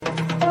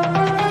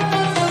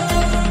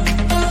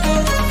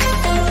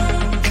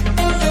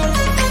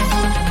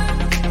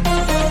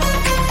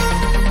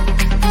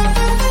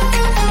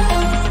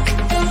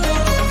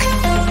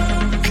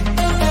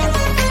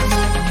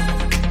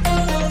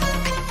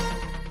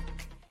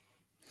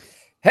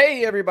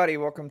Hey, everybody,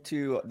 welcome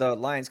to the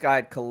Lions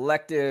Guide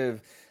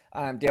Collective.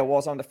 I'm Dale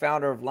Walls. I'm the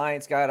founder of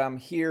Lions Guide. I'm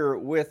here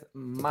with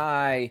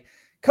my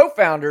co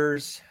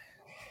founders,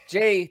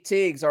 Jay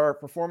Tiggs, our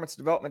performance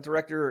development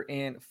director,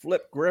 and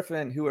Flip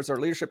Griffin, who is our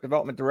leadership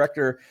development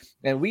director.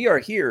 And we are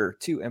here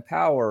to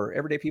empower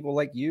everyday people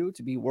like you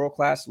to be world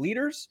class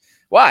leaders.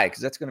 Why?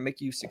 Because that's going to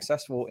make you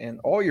successful in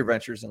all your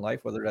ventures in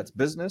life, whether that's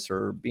business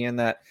or being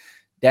that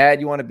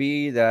dad you want to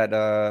be, that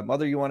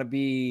mother you want to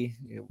be,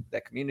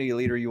 that community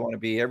leader you want to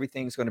be.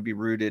 Everything's going to be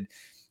rooted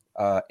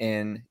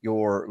in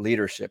your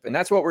leadership. And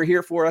that's what we're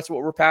here for. That's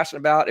what we're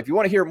passionate about. If you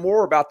want to hear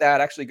more about that,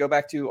 actually go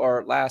back to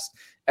our last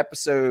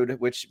episode,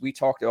 which we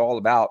talked all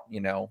about,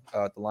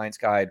 the Lions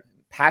Guide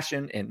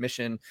passion and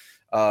mission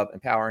of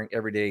empowering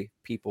everyday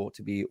people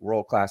to be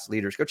world-class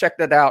leaders. Go check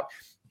that out.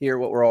 Hear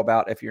what we're all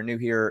about. If you're new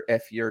here,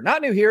 if you're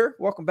not new here,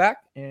 welcome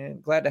back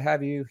and glad to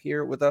have you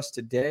here with us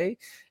today.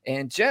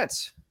 And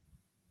gents,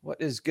 what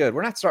is good?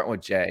 We're not starting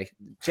with Jay.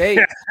 Jay,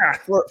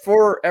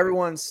 for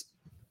everyone's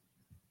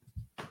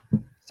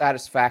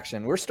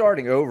satisfaction, we're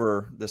starting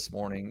over this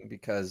morning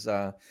because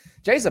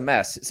Jay's a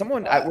mess.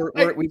 Someone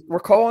we're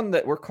calling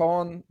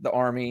the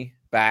army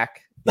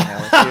back.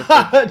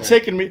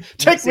 Take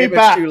me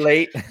back. Too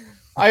late.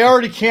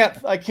 I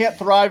can't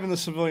thrive in the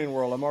civilian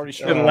world. I'm already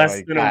in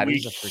less than a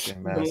week.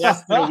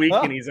 Less than a week,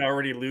 and he's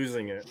already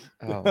losing it.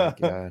 Oh my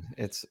god!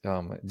 It's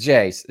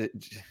Jay.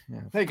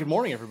 Hey, good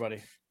morning,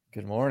 everybody.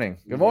 Good morning.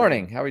 Good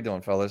morning. How are we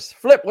doing, fellas?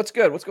 Flip, what's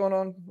good? What's going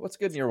on? What's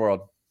good in your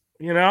world?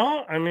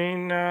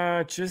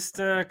 Just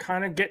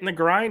kind of getting the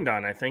grind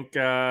on. I think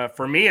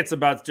for me, it's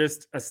about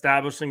just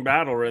establishing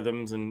battle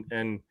rhythms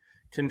and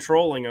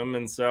controlling them.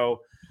 And so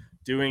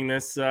doing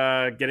this,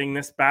 getting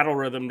this battle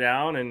rhythm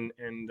down and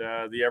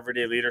the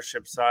everyday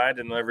leadership side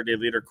and the everyday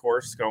leader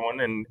course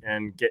going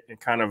and getting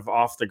kind of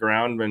off the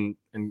ground and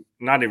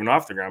not even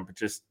off the ground, but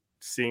just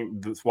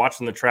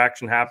watching the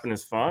traction happen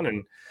is fun.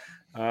 And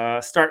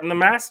starting the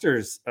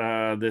Masters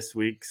this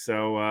week.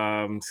 So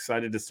I'm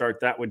excited to start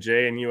that with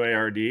Jay and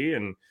UARD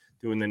and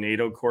doing the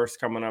NATO course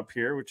coming up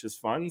here, which is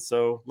fun.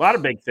 So a lot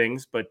of big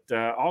things, but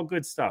all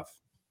good stuff.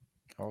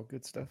 All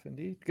good stuff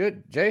indeed.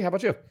 Good. Jay, how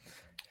about you?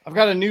 I've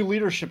got a new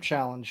leadership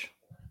challenge.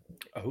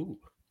 Oh.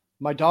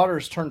 My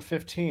daughters turned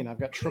 15. I've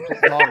got triple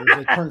daughters.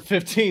 They turned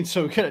 15,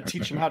 so we got to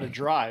teach them how to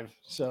drive.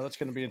 So that's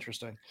going to be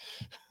interesting.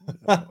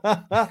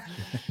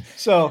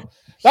 So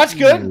that's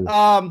good.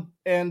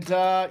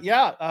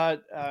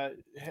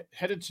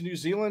 Headed to New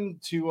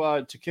Zealand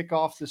to kick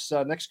off this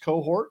next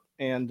cohort,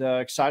 and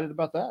excited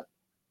about that.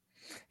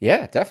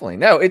 Yeah, definitely.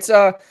 No,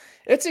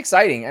 it's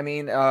exciting. I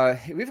mean,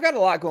 we've got a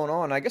lot going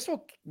on. I guess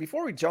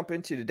before we jump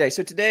into today.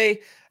 So today,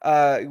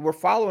 we're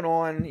following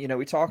on.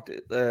 We talked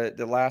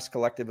the last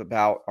collective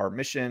about our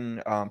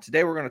mission.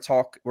 Today, we're going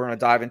to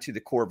dive into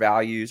the core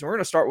values. And we're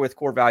going to start with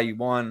core value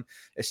 1,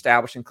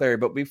 establishing clarity.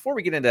 But before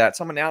we get into that,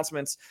 some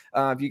announcements.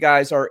 If you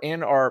guys are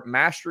in our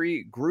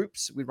mastery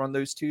groups, we run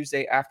those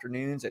Tuesday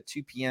afternoons at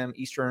 2 p.m.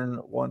 Eastern,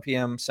 1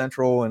 p.m.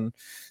 Central. And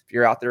if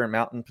you're out there in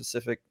Mountain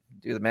Pacific,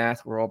 do the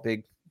math. We're all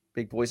big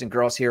boys and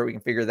girls here. We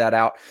can figure that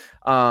out.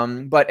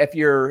 But if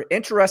you're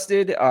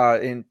interested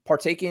in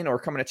partaking or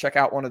coming to check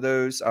out one of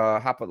those,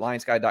 hop at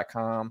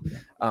lionsguide.com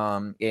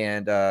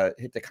and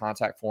hit the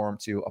contact form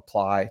to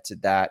apply to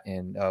that.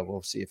 And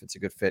we'll see if it's a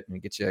good fit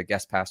and get you a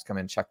guest pass to come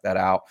in and check that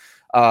out.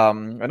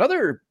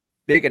 Another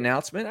big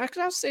announcement.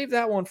 Actually, I'll save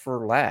that one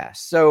for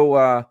last.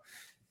 So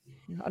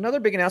another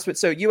big announcement.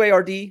 So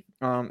UARD,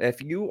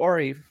 if you are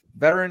a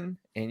veteran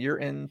and you're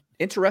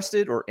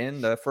interested or in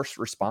the first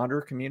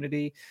responder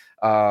community,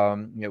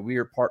 we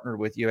are partnered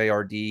with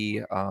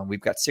UARD.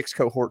 We've got 6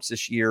 cohorts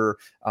this year.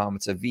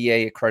 It's a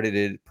VA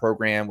accredited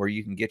program where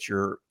you can get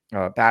your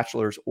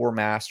bachelor's or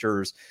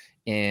master's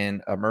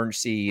in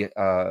emergency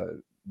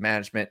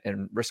management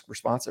and risk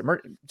response.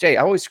 Jay,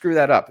 I always screw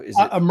that up. Is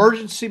it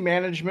emergency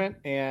management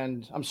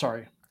and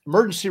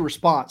emergency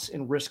response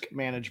and risk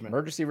management?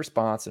 Emergency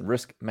response and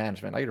risk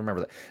management. I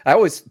remember that. I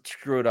always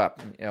screw it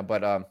up,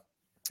 but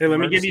hey, let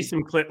me give you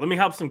let me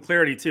help some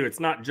clarity too. It's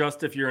not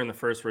just if you're in the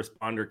first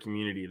responder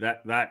community.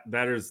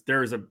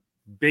 There's a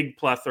big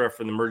plethora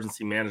for the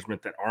emergency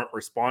management that aren't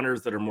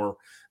responders, that are more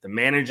the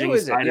managing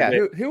side of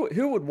it.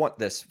 Who would want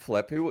this,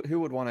 Flip? Who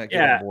would want to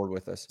get on board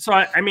with this? So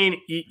I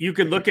mean, you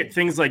could look at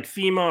things like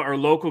FEMA or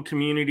local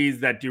communities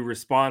that do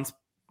response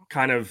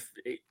kind of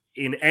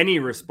in any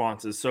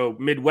responses. So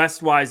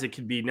Midwest wise, it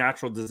could be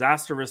natural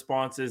disaster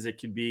responses. It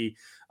could be,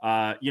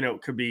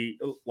 it could be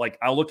like,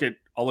 I'll look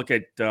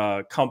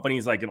at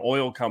companies like an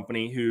oil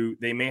company who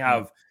they may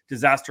have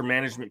disaster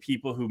management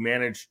people who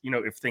manage,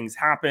 if things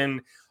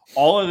happen,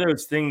 all of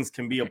those things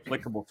can be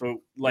applicable.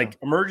 So like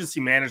emergency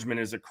management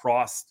is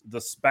across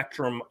the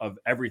spectrum of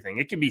everything.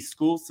 It can be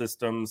school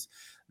systems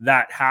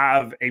that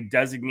have a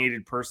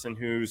designated person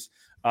who's,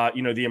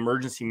 the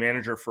emergency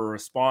manager for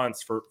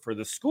response for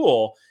the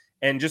school.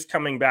 And just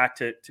coming back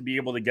to be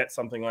able to get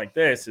something like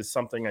this is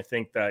something I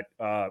think that,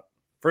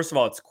 first of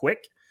all, it's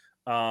quick.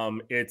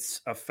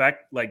 It's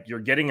like you're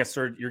getting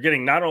you're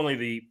getting not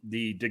only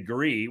the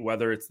degree,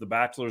 whether it's the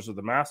bachelor's or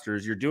the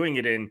master's, you're doing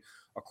it in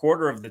a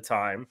quarter of the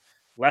time.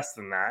 less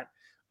than that.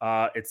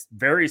 It's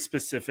very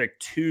specific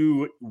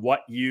to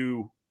what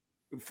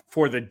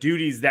for the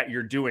duties that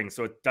you're doing.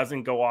 So it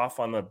doesn't go off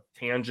on the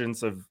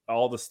tangents of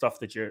all the stuff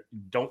that you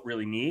don't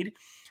really need.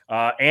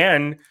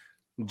 And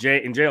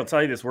Jay will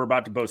tell you this, we're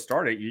about to both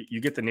start it.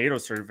 You get the NATO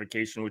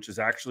certification, which is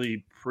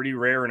actually pretty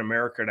rare in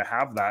America to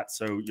have that.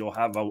 So you'll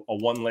have a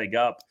one leg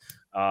up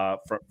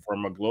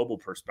from a global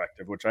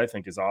perspective, which I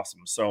think is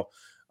awesome. So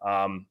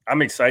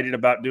I'm excited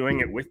about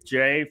doing it with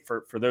Jay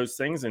for those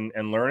things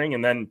and learning.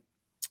 And then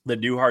the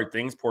do hard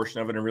things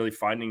portion of it and really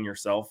finding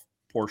yourself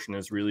portion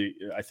is really,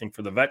 I think,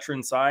 for the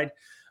veteran side,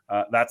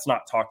 that's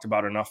not talked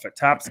about enough at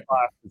TAPS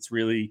class. It's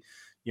really,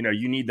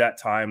 you need that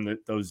time,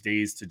 those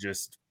days to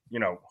just,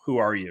 who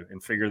are you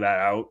and figure that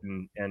out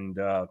and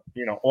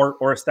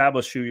or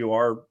establish who you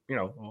are,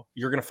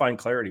 you're going to find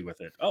clarity with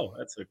it. Oh,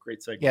 that's a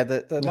great segment. Yeah.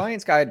 The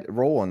Lions Guide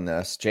role in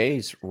this,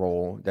 Jay's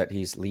role that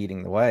he's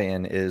leading the way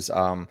in is,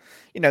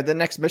 the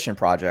next mission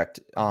project.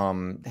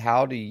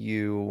 How do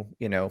you,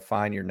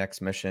 find your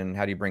next mission?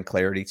 How do you bring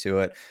clarity to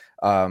it?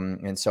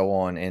 And so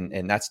on.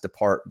 And that's the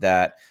part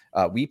that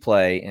we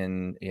play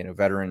in,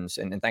 veterans.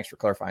 And thanks for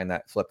clarifying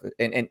that, Flip.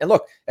 And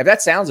look, if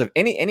that sounds of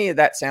any of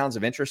that sounds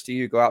of interest to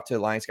you, go out to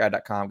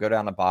lionsguide.com, go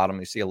down the bottom,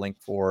 you see a link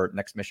for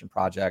Next Mission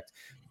Project.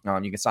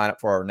 You can sign up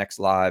for our next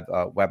live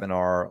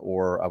webinar,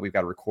 or we've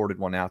got a recorded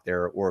one out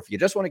there. Or if you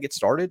just want to get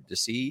started to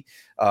see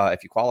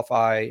if you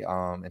qualify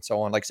and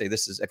so on, like say,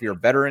 this is, if you're a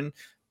veteran,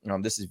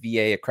 this is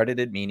VA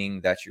accredited, meaning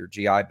that your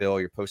GI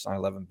Bill, your post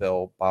 9/11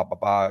 bill,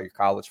 your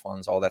college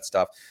funds, all that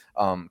stuff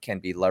can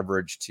be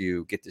leveraged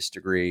to get this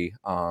degree.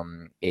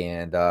 And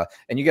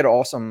you get an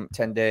awesome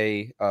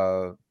 10-day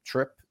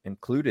trip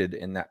included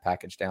in that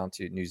package down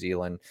to New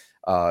Zealand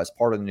as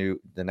part of the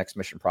Next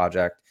Mission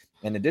Project.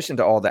 In addition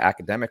to all the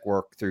academic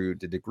work through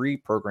the degree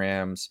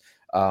programs,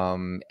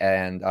 and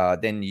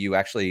then you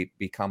actually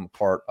become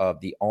part of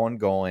the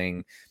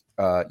ongoing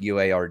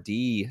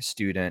UARD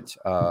student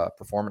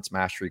performance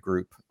mastery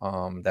group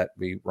that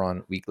we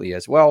run weekly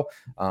as well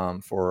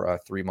for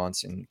 3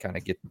 months, and kind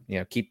of get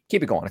keep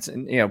it going.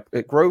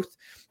 It's growth.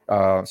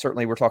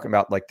 Certainly we're talking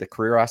about like the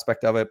career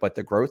aspect of it, but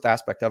the growth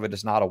aspect of it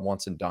is not a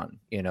once and done.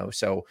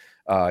 So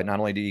not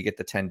only do you get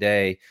the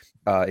 10-day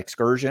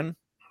excursion,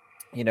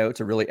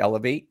 to really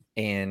elevate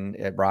and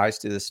rise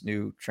to this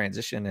new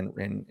transition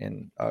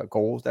and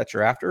goals that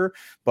you're after,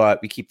 but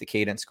we keep the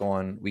cadence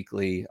going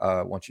weekly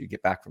once you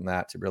get back from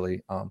that to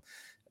really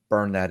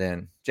burn that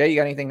in. Jay, you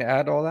got anything to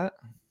add to all that?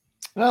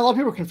 A lot of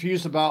people are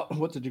confused about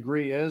what the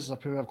degree is. A lot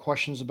of people have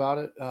questions about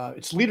it.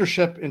 It's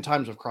leadership in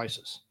times of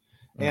crisis.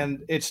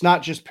 And it's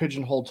not just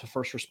pigeonholed to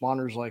first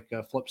responders, like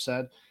Flip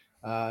said.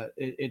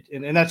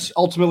 And that's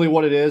ultimately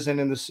what it is. And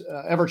in this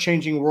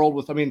ever-changing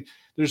world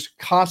there's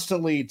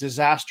constantly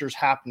disasters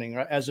happening,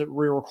 right? As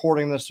we're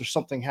recording this, there's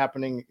something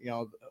happening,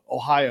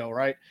 Ohio,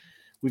 right?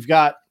 We've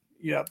got,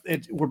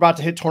 we're about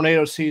to hit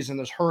tornado season.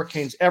 There's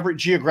hurricanes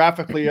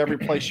geographically, every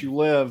place you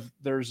live,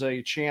 there's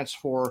a chance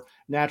for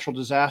natural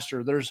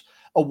disaster. There's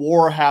a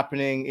war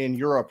happening in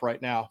Europe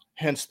right now,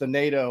 hence the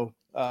NATO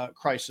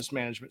crisis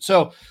management.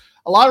 So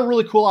a lot of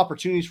really cool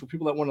opportunities for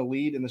people that want to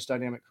lead in this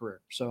dynamic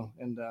career. So,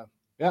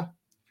 yeah,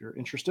 if you're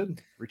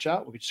interested, reach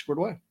out. We'll get you squared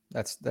away.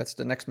 That's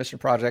the Next Mission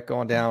Project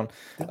going down.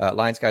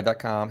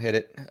 Lionsguide.com. Hit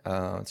it.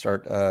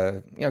 Start.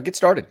 Get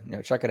started.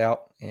 Check it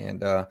out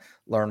and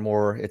learn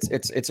more.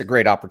 It's a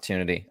great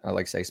opportunity. I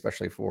like to say,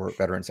 especially for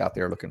veterans out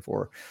there looking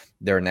for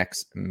their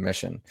next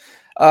mission.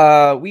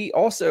 We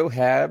also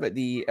have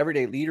the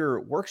Everyday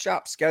Leader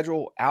workshop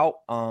schedule out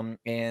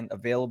and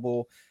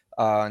available.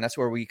 And that's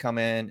where we come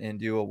in and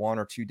do a 1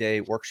 or 2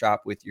 day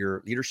workshop with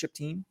your leadership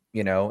team,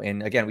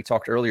 and again, we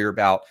talked earlier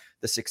about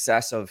the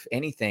success of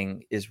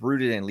anything is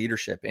rooted in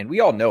leadership. And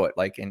we all know it,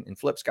 and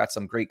Flip's got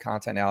some great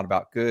content out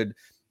about good,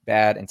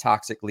 bad, and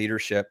toxic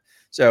leadership.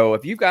 So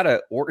if you've got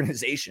an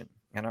organization,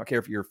 I don't care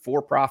if you're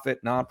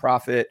for-profit,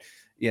 nonprofit,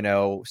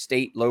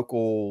 state,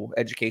 local,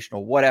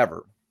 educational,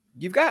 whatever,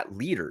 you've got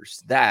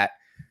leaders that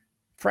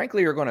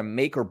frankly are going to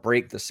make or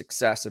break the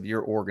success of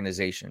your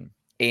organization.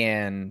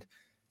 And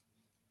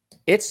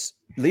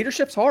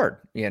leadership's hard,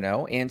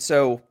 and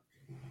so,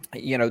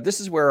 this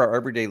is where our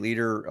Everyday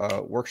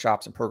Leader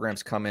workshops and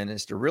programs come in,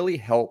 is to really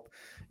help,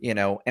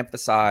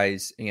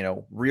 emphasize,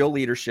 real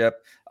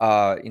leadership.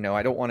 I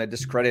don't want to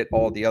discredit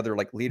all the other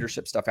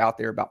leadership stuff out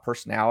there about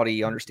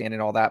personality,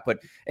 understanding all that,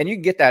 and you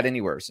can get that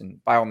anywhere.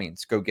 And by all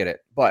means, go get it.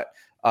 But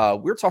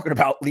we're talking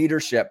about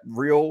leadership,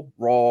 real,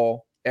 raw,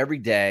 every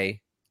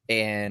day.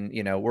 And,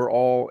 we're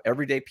all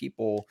everyday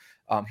people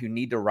who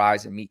need to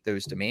rise and meet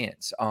those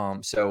demands.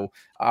 So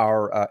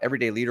our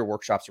Everyday Leader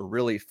workshops are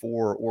really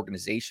for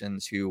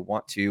organizations who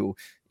want to,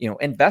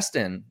 invest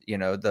in,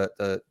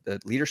 the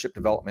leadership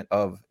development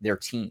of their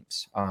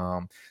teams.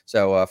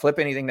 So Flip,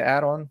 anything to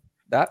add on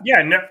that?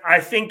 Yeah, no, I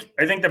think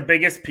the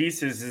biggest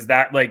piece is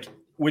that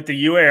with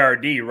the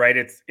UARD, right?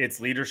 It's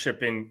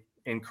leadership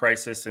in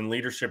crisis and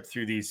leadership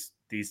through these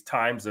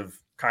times of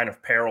kind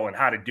of peril and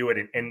how to do it.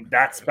 And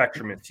that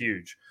spectrum is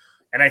huge.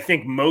 And I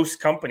think most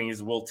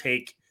companies will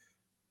take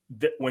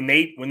when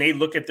they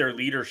look at their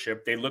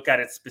leadership, they look at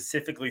it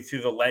specifically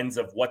through the lens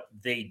of what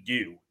they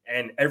do.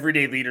 And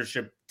everyday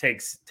leadership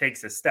takes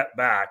a step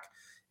back,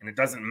 and it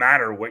doesn't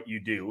matter what you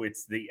do.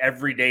 It's the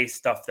everyday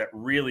stuff that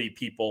really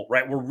people,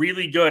 right? We're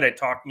really good at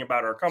talking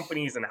about our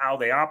companies and how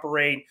they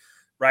operate,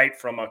 right?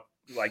 From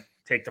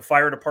take the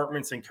fire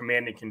departments and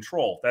command and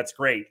control. That's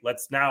great.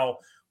 Let's now,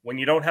 when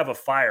you don't have a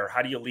fire,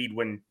 how do you lead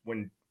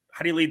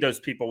how do you lead those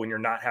people when you're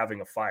not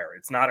having a fire?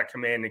 It's not a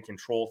command and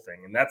control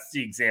thing. And that's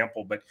the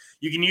example, but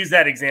you can use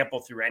that example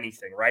through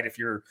anything, right? If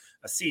you're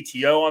a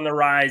CTO on the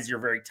rise, you're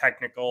very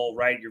technical,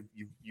 right?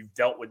 You've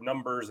dealt with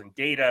numbers and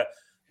data.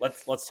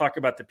 Let's talk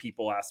about the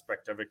people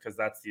aspect of it, because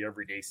that's the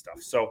everyday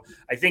stuff. So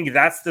I think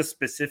that's the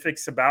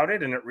specifics about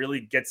it. And it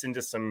really gets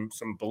into some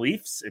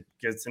beliefs. It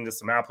gets into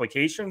some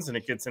applications, and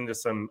it gets into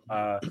some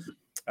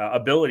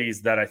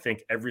abilities that I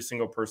think every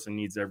single person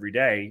needs every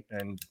day.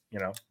 And,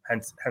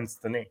 hence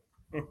the name.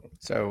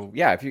 So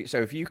yeah,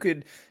 if you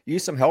could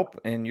use some help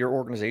in your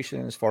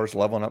organization as far as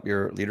leveling up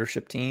your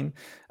leadership team,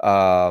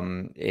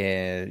 and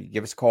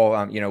give us a call.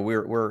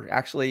 We're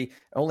actually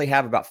only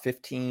have about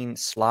 15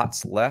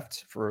 slots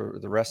left for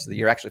the rest of the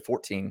year. Actually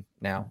 14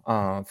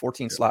 now,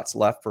 14 slots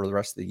left for the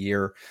rest of the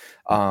year.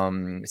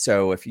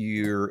 So if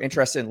you're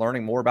interested in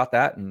learning more about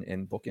that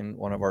and booking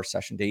one of our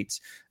session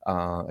dates,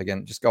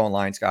 again, just go on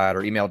Lions Guide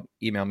or email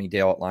me,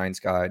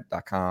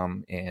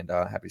 Dale@lionsguide.com, and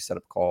happy to set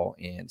up a call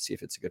and see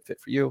if it's a good fit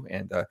for you.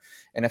 And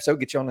if so,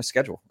 get you on the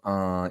schedule.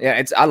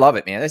 I love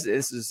it, man. This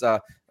is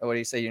what do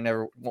you say? You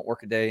never won't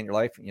work a day in your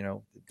life,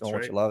 doing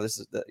what you love.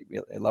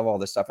 I love all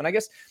this stuff. And I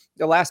guess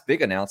the last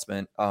big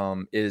announcement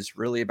is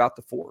really about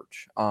the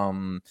Forge.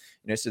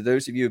 So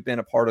those of you who've been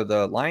a part of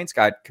the Lions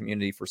Guide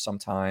community for some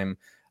time,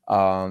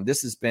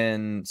 this has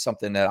been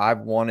something that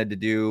I've wanted to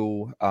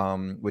do,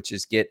 which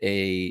is get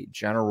a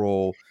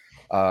general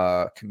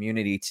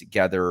community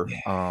together,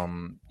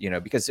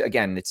 because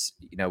again, it's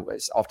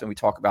often we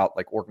talk about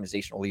like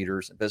organizational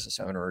leaders and business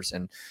owners,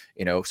 and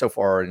so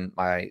far in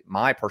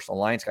my personal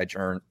Lions Guide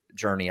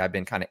journey, I've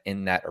been kind of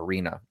in that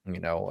arena,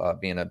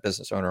 being a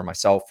business owner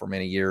myself for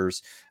many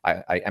years.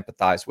 I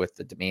empathize with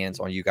the demands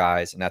on you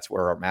guys, and that's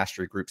where our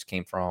mastery groups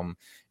came from,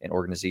 and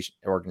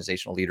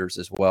organizational leaders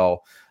as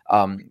well.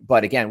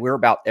 But again, we're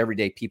about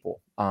everyday people.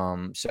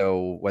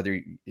 So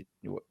whether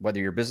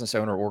you're a business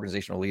owner,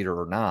 organizational leader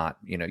or not,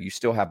 you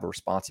still have a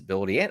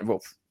responsibility and,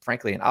 well,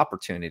 frankly, an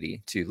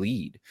opportunity to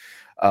lead.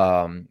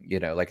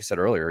 Like I said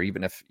earlier,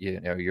 even if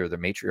you're the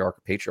matriarch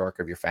or patriarch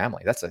of your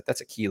family, that's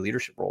a key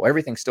leadership role.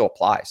 Everything still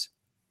applies.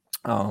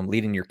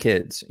 Leading your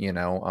kids,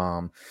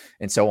 and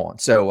so on.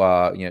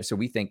 So, so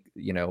we think,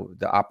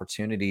 the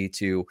opportunity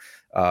to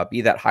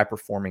be that high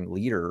performing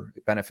leader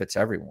benefits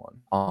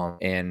everyone.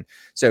 And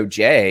so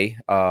Jay,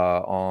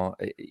 on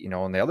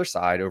the other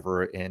side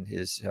over in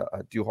his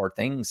Do Hard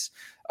Things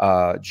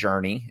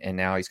journey, and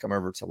now he's come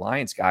over to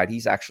Lions Guide.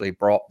 He's actually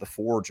brought the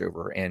Forge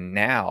over, and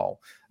now,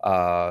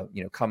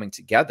 coming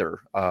together,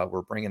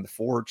 we're bringing the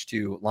Forge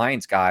to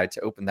Lions Guide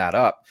to open that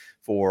up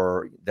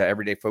for the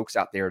everyday folks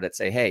out there that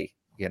say, hey,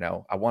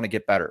 I want to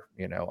get better.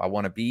 I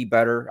want to be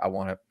better. I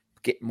want to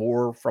get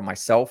more from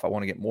myself. I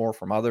want to get more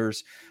from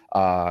others.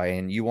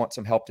 And you want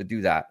some help to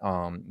do that.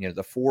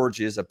 The Forge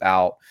is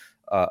about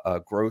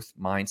a growth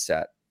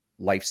mindset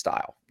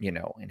lifestyle,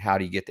 and how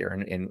do you get there?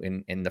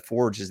 And the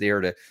Forge is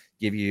there to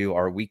give you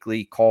our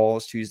weekly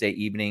calls Tuesday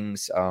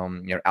evenings,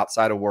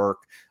 outside of work,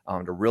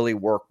 to really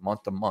work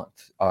month to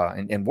month,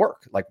 and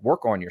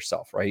work on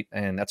yourself, right?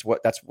 And that's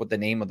what the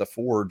name of the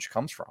Forge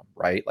comes from,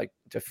 right? Like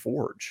to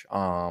forge,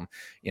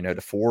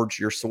 to forge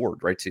your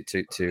sword, right?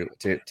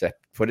 To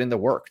put in the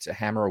work, to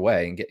hammer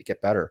away and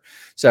get better.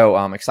 So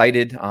I'm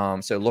excited.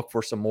 So look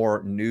for some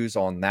more news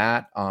on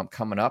that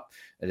coming up.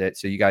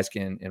 So you guys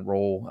can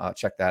enroll,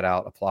 check that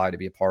out, apply to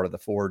be a part of the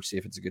Forge, see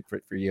if it's a good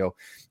fit for you.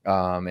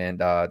 And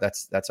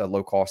that's a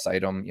low cost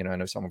item. I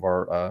know some of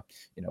our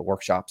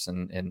workshops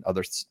and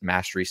other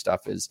mastery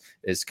stuff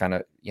is kind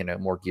of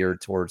more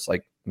geared towards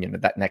like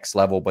that next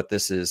level, but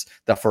this is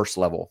the first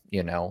level,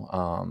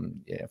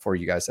 for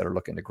you guys that are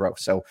looking to grow.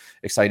 So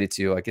excited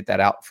to get that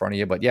out in front of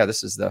you. But yeah,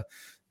 this is the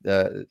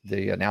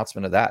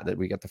announcement of that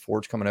we got the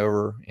Forge coming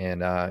over,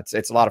 and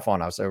it's a lot of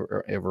fun. I've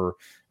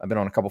been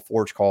on a couple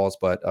Forge calls,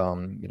 but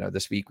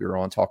this week we were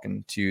on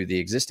talking to the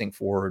existing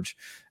Forge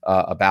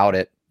about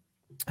it.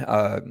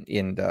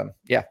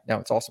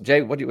 It's awesome.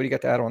 Jay, what do you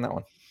got to add on that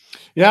one?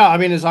 Yeah, I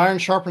mean, as iron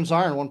sharpens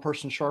iron, one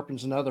person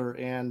sharpens another,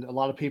 and a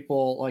lot of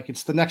people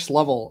it's the next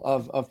level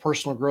of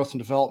personal growth and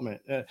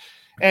development.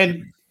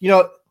 And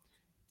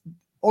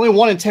only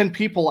 1 in 10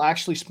 people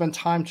actually spend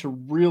time to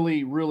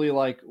really, really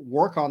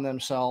work on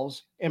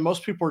themselves, and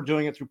most people are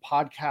doing it through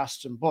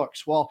podcasts and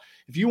books. Well,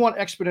 if you want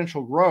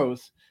exponential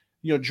growth,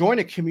 join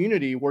a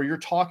community where you're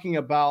talking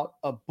about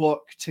a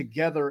book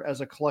together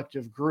as a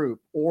collective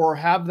group, or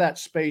have that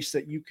space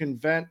that you can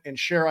vent and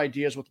share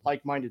ideas with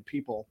like-minded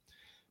people.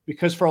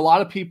 Because for a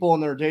lot of people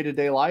in their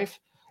day-to-day life,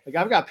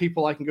 I've got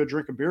people I can go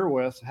drink a beer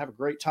with and have a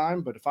great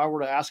time, but if I were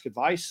to ask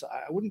advice,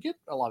 I wouldn't get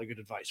a lot of good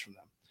advice from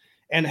them.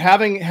 And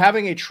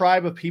having a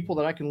tribe of people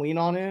that I can lean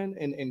on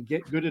and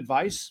get good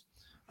advice,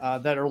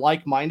 that are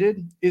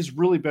like-minded is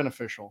really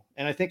beneficial.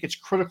 And I think it's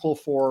critical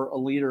for a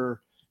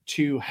leader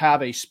to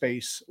have a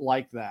space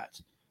like that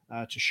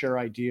to share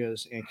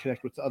ideas and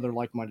connect with other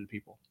like-minded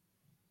people.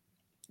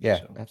 Yeah,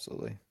 so.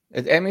 Absolutely.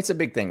 I mean, it's a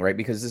big thing, right?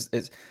 Because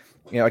it's,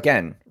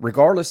 again,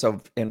 regardless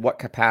of in what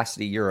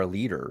capacity you're a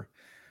leader,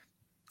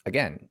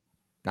 again,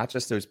 not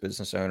just those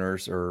business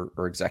owners or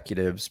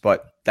executives,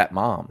 but that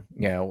mom,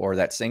 or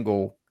that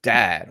single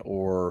dad,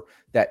 or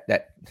that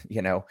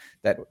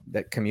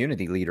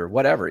community leader,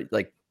 whatever.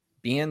 Like,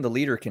 being the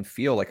leader can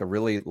feel like a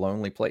really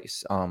lonely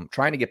place.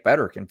 Trying to get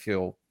better can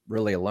feel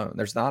really alone.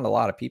 There's not a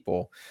lot of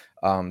people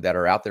that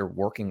are out there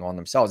working on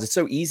themselves. It's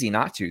so easy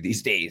not to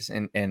these days,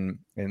 and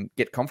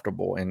get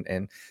comfortable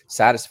and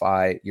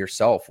satisfy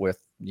yourself with,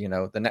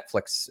 the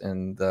Netflix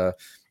and the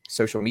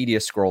social media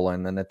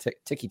scrolling and the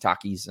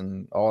tiki-talkies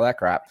and all that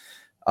crap.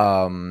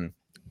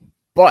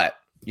 But,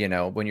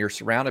 when you're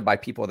surrounded by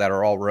people that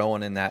are all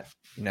rowing in that,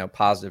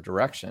 positive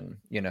direction,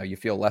 you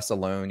feel less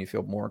alone, you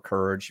feel more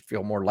encouraged, you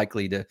feel more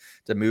likely to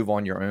move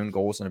on your own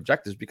goals and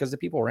objectives because the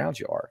people around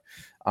you are.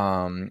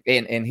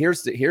 And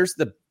here's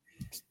the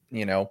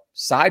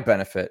side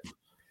benefit,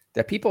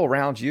 that people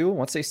around you,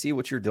 once they see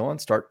what you're doing,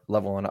 start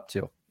leveling up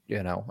too.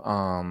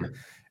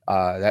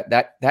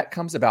 That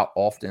comes about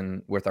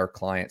often with our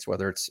clients,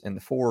 whether it's in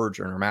the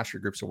Forge or in our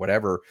mastery groups or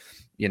whatever.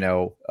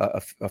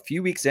 A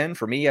few weeks in,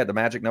 for me, the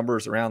magic number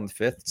is around the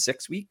 5th,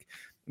 6th week.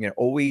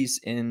 Always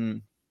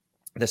in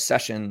the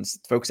sessions,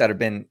 folks that have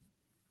been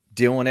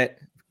doing it,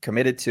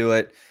 committed to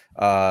it,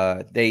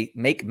 they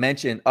make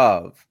mention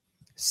of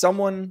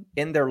someone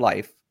in their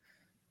life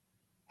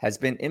has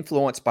been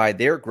influenced by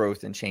their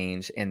growth and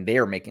change, and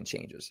they're making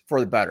changes for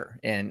the better.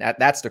 And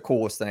that's the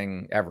coolest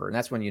thing ever. And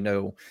that's when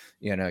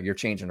you're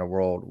changing the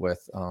world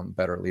with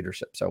better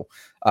leadership. So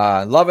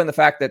loving the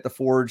fact that the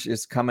Forge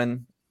is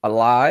coming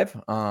alive,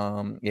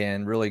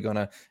 and really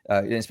gonna,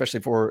 especially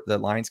for the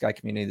Lions Guide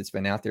community that's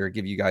been out there,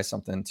 give you guys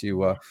something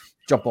to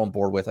jump on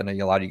board with. I know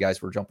a lot of you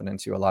guys were jumping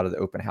into a lot of the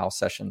open house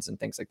sessions and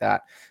things like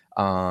that.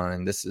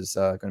 And this is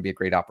going to be a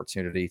great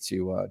opportunity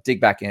to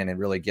dig back in and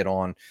really get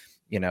on,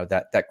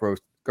 that growth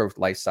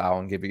lifestyle,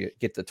 and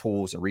get the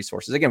tools and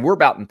resources. Again, we're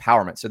about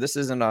empowerment. So this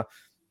isn't a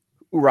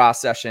hoorah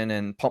session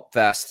and pump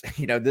fest.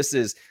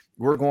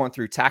 We're going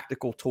through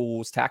tactical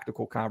tools,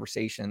 tactical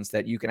conversations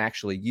that you can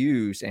actually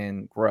use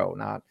and grow.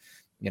 Not,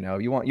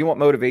 you want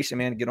motivation,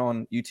 man, get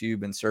on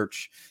YouTube and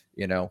search,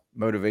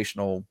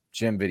 motivational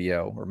gym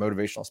video or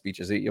motivational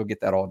speeches. You'll get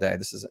that all day.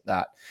 This isn't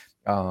that.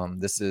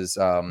 This is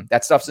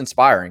that stuff's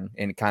inspiring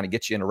and kind of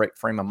gets you in the right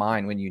frame of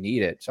mind when you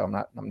need it. So I'm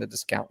not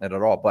discounting it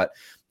at all, but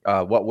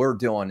what we're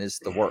doing is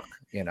the work,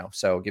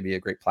 so give you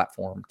a great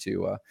platform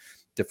to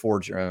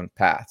forge your own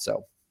path.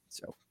 So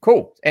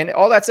cool. And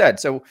all that said,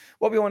 so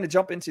what we want to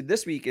jump into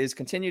this week is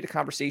continue the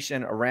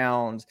conversation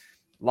around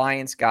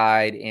Lions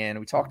Guide. And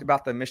we talked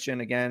about the mission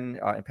again,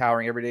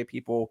 empowering everyday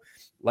people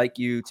like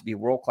you to be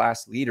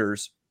world-class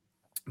leaders.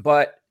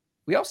 But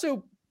we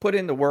also put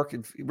in the work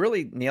and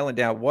really nailing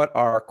down what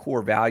our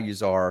core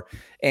values are.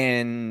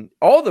 And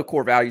all the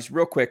core values,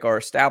 real quick, are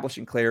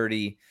establishing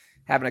clarity,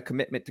 having a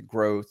commitment to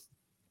growth,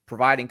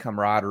 providing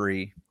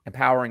camaraderie,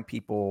 empowering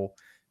people,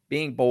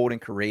 being bold and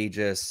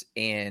courageous,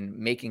 and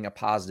making a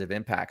positive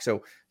impact.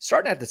 So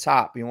starting at the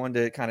top, we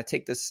wanted to kind of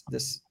take this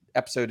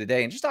episode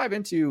today and just dive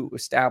into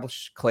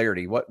establish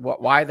clarity.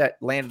 Why that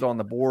landed on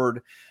the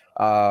board,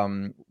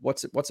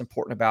 what's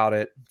important about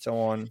it, so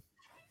on.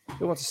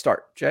 Who wants to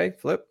start? Jay,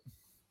 Flip?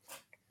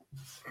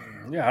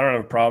 Yeah, I don't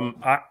have a problem.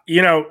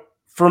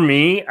 For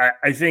me,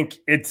 I think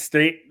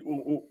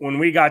when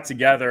we got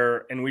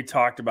together and we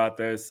talked about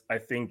this, I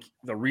think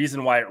the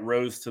reason why it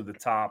rose to the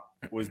top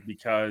was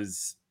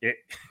because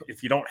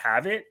if you don't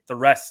have it, the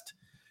rest,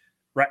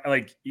 right?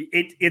 Like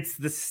it's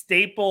the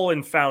staple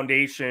and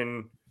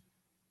foundation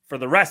for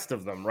the rest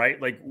of them, right?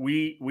 Like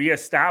we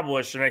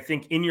established, and I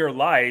think in your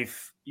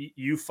life,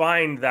 you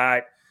find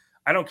that,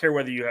 I don't care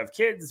whether you have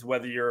kids,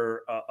 whether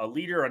you're a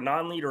leader, a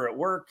non-leader at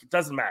work, it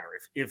doesn't matter.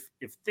 If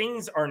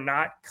things are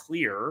not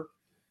clear,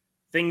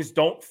 things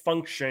don't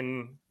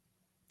function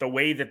the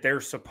way that they're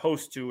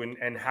supposed to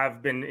and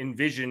have been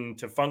envisioned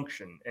to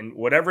function. And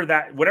whatever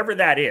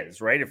that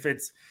is, right? If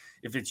it's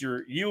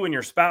you and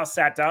your spouse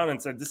sat down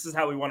and said, this is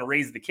how we want to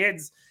raise the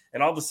kids,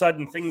 and all of a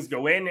sudden things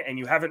go in and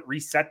you haven't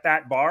reset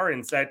that bar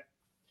and said,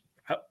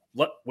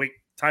 wait,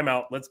 time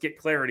out, let's get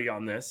clarity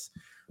on this,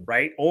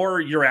 right? Or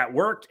you're at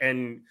work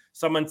and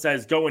someone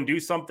says, go and do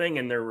something,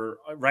 and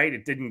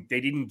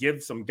they didn't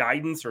give some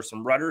guidance or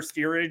some rudder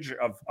steerage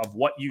of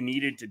what you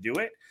needed to do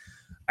it.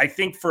 I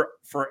think for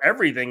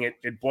everything,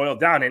 it boiled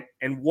down.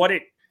 And what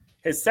it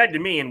has said to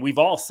me, and we've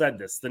all said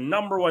this, the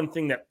number one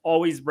thing that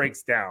always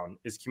breaks down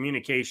is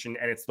communication.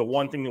 And it's the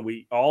one thing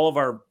that all of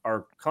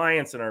our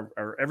clients and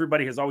our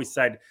everybody has always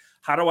said,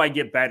 how do I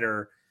get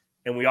better?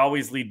 And we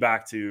always lead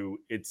back to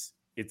it's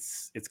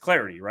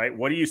clarity, right?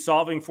 What are you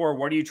solving for?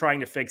 What are you trying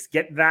to fix?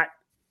 Get that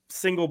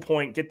single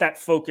point, get that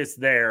focus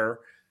there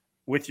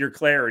with your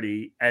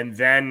clarity. And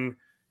then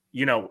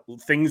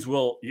things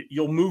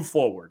you'll move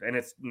forward, and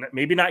it's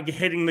maybe not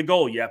hitting the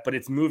goal yet, but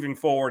it's moving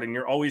forward, and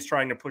you're always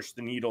trying to push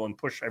the needle and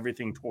push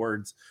everything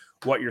towards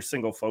what your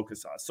single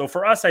focus on. So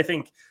for us, I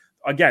think,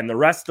 again, the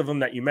rest of them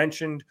that you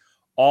mentioned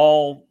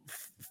all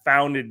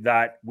founded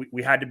that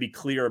we had to be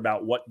clear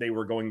about what they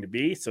were going to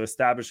be. So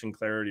establishing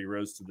clarity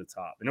rose to the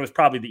top, and it was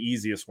probably the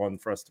easiest one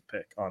for us to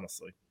pick,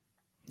 honestly.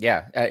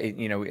 Yeah.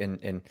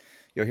 And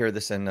you'll hear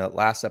this in the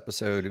last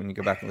episode when you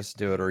go back and listen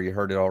to it, or you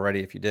heard it already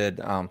if you did.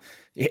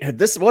 We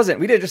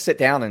didn't just sit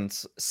down and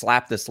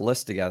slap this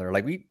list together.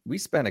 Like we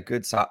spent a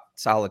good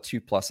solid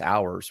 2+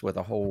 hours with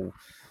a whole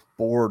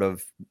board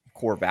of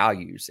core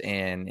values,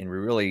 and we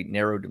really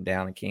narrowed them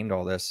down and came to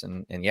all this.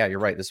 And yeah, you're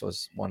right. This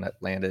was one that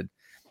landed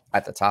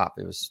at the top.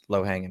 It was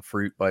low hanging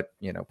fruit, but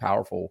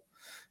powerful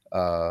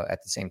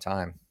at the same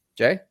time.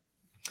 Jay?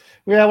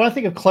 Yeah, when I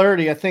think of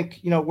clarity, I think,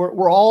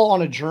 we're all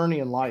on a journey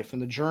in life,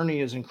 and the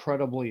journey is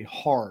incredibly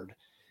hard.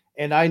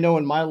 And I know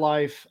in my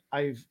life,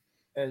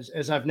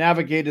 as I've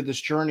navigated this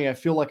journey, I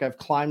feel like I've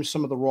climbed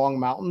some of the wrong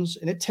mountains,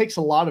 and it takes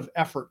a lot of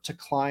effort to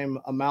climb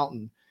a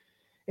mountain.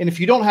 And if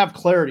you don't have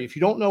clarity, if you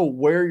don't know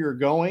where you're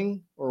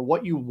going or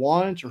what you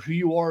want or who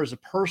you are as a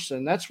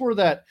person, that's where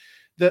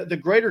the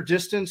greater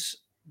distance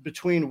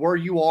between where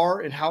you are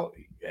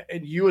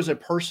and you as a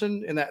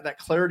person, and that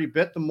clarity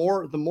bit, the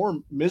more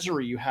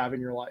misery you have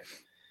in your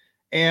life.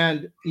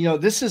 And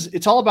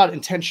it's all about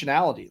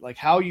intentionality, like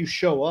how you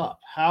show up,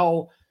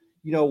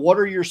 what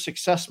are your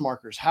success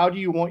markers, how do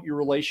you want your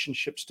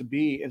relationships to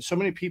be? And so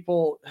many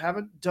people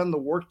haven't done the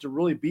work to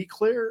really be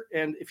clear,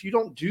 and if you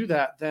don't do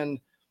that, then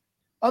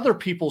other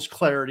people's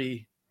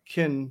clarity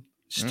can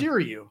steer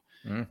you.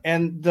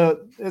 And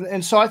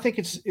so I think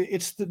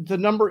it's the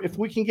number. If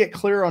we can get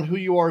clear on who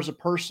you are as a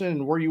person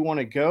and where you want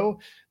to go,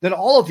 then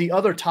all of the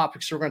other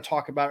topics we're going to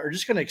talk about are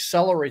just going to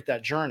accelerate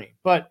that journey.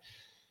 But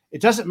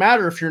it doesn't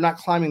matter if you're not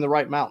climbing the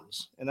right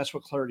mountains, and that's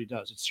what clarity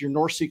does. It's your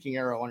north-seeking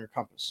arrow on your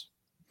compass.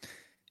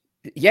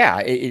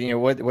 Yeah, the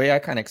way I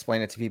kind of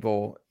explain it to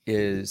people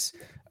is,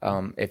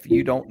 if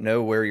you don't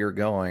know where you're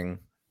going,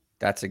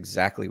 that's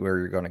exactly where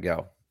you're going to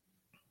go.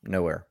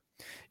 Nowhere.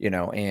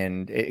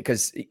 And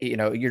because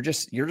you're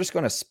just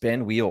going to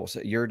spin wheels.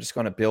 You're just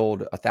going to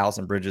build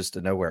 1,000 bridges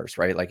to nowheres,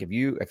 right? Like if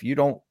you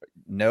don't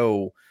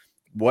know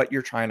what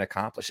you're trying to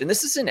accomplish, and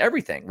this is in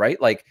everything, right?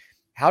 Like,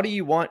 how do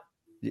you want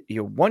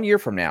 1 year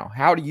from now?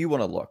 How do you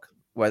want to look?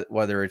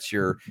 Whether it's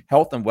your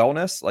health and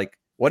wellness, like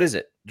what is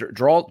it?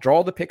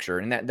 Draw the picture,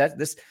 and that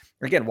this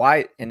again,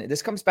 why? And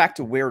this comes back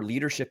to where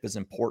leadership is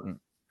important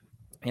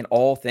in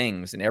all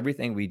things and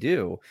everything we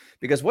do,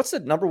 because what's the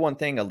number one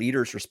thing a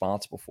leader is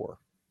responsible for?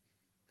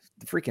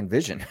 The freaking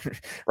vision,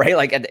 right?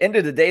 Like at the end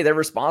of the day, they're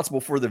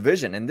responsible for the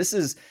vision. And this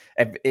is,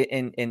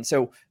 and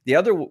so the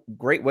other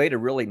great way to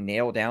really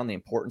nail down the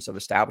importance of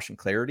establishing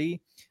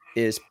clarity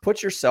is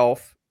put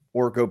yourself,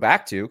 or go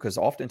back to, because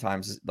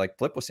oftentimes, like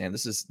Flip was saying,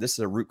 this is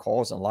a root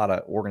cause in a lot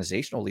of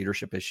organizational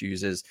leadership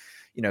issues is,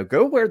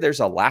 go where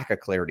there's a lack of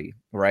clarity,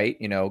 right?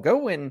 Go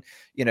when,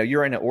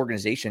 you're in an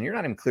organization, you're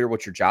not even clear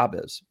what your job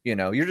is.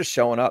 You're just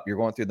showing up, you're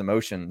going through the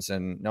motions,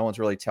 and no one's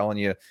really telling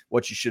you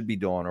what you should be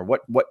doing, or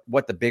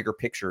what the bigger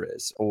picture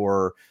is,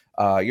 or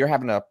you're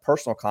having a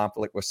personal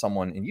conflict with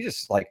someone, and you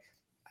just like,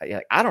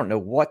 I don't know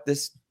what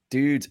this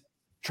dude's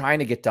trying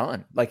to get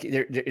done. Like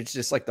it's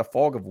just like the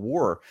fog of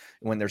war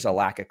when there's a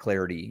lack of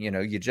clarity.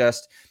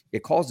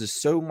 It causes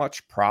so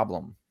much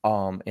problem.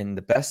 And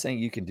the best thing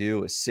you can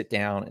do is sit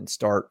down and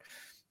start,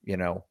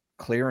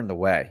 clearing the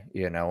way.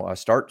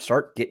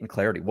 Start getting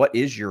clarity. What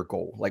is your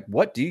goal? Like,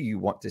 what do you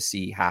want to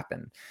see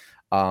happen?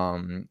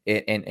 And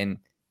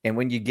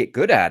when you get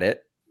good at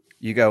it,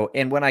 you go,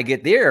 and when I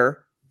get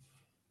there,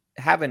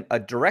 having a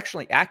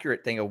directionally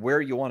accurate thing of where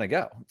you want to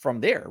go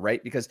from there,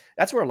 right? Because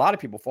that's where a lot of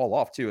people fall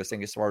off too, I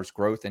think, as far as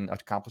growth and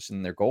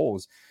accomplishing their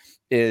goals,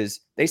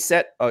 is they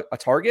set a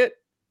target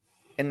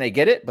and they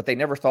get it, but they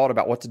never thought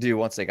about what to do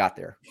once they got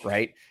there,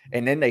 right?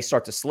 And then they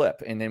start to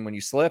slip. And then when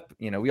you slip,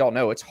 we all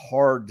know it's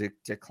hard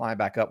to climb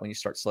back up when you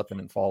start slipping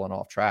and falling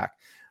off track.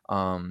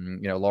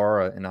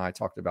 Laura and I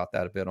talked about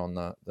that a bit on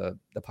the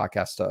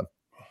podcast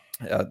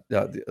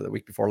the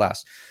week before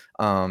last.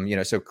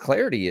 So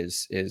clarity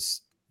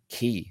is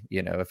key.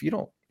 If you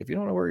don't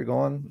know where you're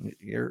going,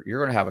 you're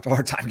going to have a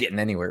hard time getting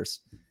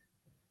anywheres.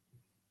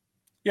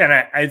 Yeah.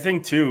 And I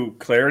think too,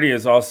 clarity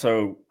is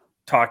also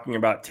talking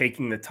about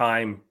taking the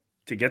time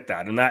to get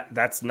that. And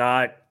that's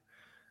not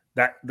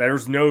that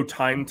there's no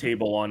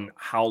timetable on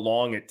how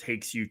long it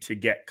takes you to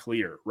get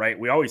clear, right?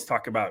 We always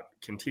talk about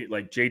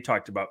like Jay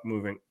talked about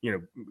moving,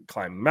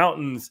 climbing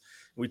mountains.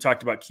 We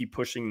talked about keep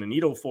pushing the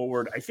needle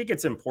forward. I think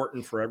it's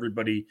important for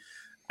everybody,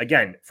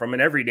 again, from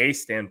an everyday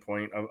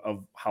standpoint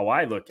of how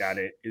I look at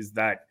it, is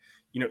that,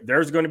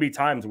 there's going to be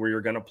times where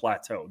you're going to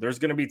plateau. There's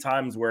going to be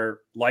times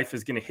where life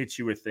is going to hit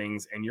you with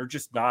things and you're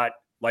just not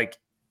like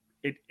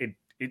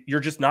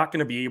you're just not going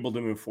to be able to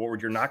move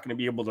forward. You're not going to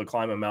be able to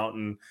climb a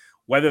mountain,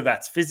 whether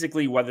that's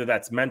physically, whether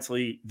that's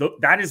mentally.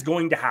 That is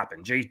going to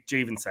happen. Jay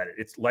even said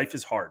it. Life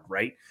is hard,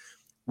 right?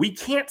 We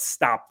can't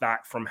stop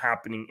that from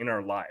happening in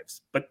our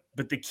lives. But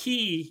the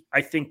key,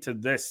 I think, to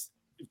this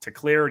to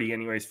clarity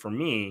anyways for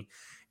me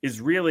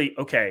is really,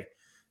 okay,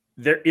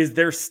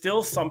 there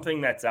still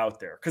something that's out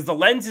there, because the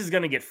lens is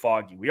going to get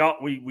foggy.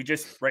 We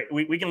just, right,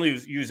 we can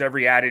use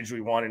every adage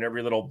we want and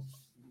every little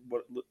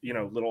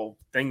little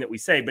thing that we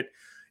say, but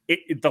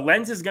the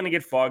lens is going to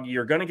get foggy.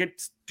 You're going to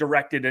get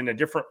directed in a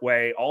different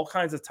way all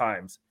kinds of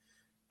times.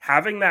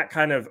 Having that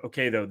kind of,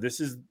 okay, though,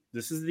 this is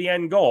the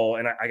end goal,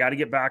 and I got to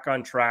get back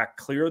on track,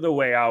 clear the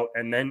way out,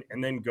 and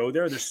then go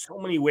there. There's so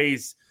many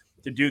ways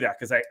to do that,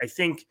 because I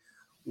think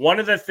one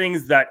of the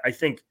things that I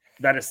think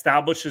that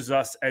establishes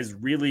us as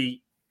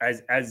really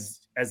as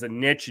a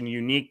niche and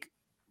unique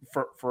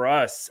for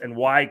us, and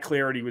why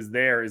clarity was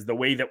there, is the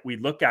way that we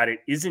look at it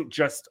isn't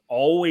just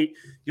always,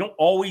 you don't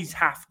always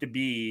have to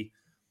be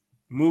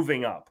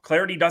moving up.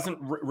 Clarity doesn't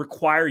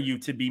require you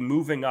to be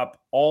moving up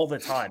all the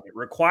time. It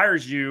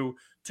requires you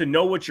to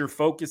know what your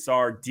focus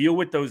are, deal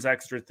with those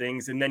extra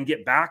things, and then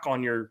get back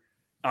on your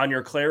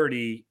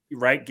clarity,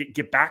 right?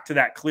 Get back to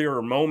that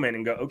clearer moment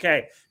and go,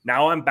 okay,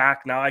 now I'm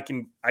back. Now I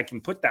can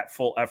put that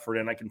full effort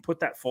in. I can put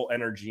that full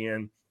energy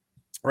in.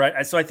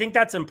 Right. So I think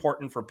that's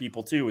important for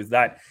people too, is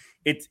that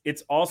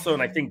it's also,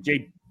 and I think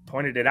Jay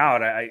pointed it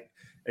out,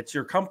 it's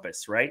your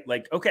compass, right?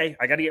 Like, okay,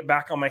 I got to get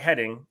back on my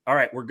heading. All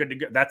right, we're good to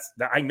go.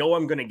 I know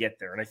I'm going to get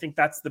there. And I think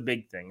that's the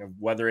big thing of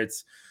whether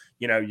it's,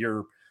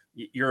 you're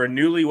a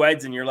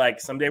newlyweds and you're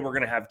like, someday we're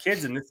going to have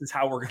kids and this is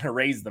how we're going to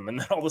raise them. And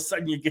then all of a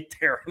sudden you get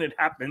there and it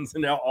happens.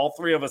 And now all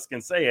three of us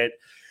can say it.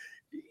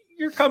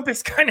 Your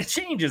compass kind of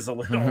changes a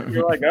little.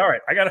 You're like, all right,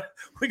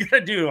 we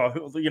gotta do,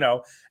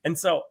 and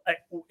so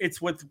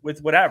it's with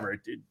whatever,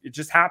 it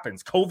just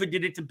happens. COVID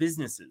did it to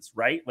businesses,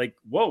 right? Like,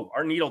 whoa,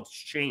 our needle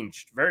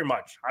changed very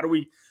much. How do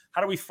we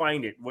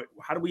find it?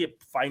 How do we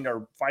find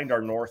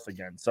our north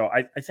again? So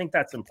I think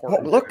that's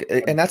important. Well, look,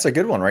 and that's a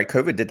good one, right?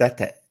 COVID did that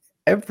to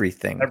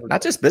everything.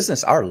 Not just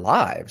business, our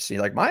lives.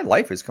 Like, my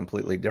life is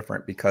completely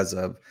different because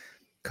of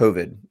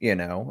COVID,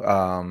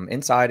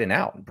 inside and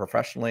out,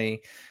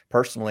 professionally,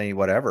 personally,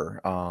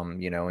 whatever,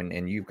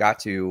 and you've got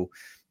to,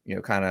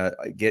 kind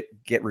of get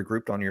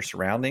regrouped on your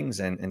surroundings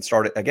and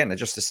start it again, to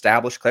just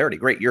establish clarity.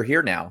 Great. You're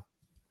here now.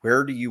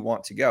 Where do you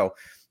want to go?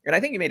 And I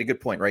think you made a good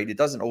point, right? It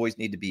doesn't always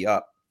need to be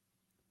up,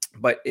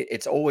 but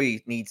it's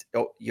always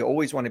you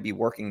always want to be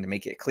working to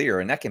make it clear.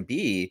 And that can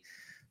be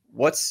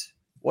what's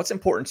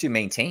important to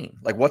maintain,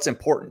 like what's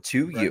important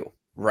to you.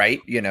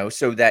 Right.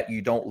 So that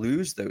you don't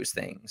lose those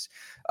things.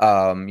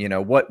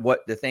 What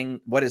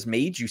has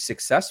made you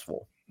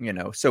successful,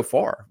 so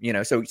far,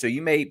 so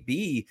you may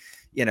be,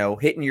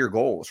 hitting your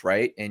goals.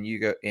 Right. And you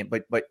go,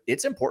 but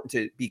it's important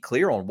to be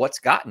clear on what's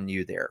gotten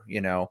you there.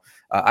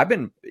 I've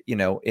been,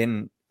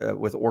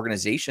 with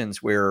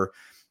organizations where,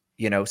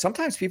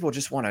 sometimes people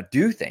just want to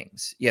do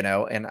things,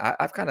 and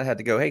I've kind of had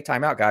to go, hey,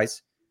 time out,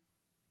 guys.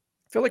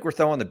 I feel like we're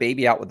throwing the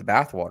baby out with the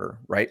bathwater.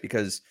 Right.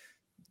 Because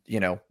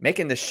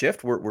making this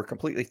shift, we're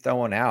completely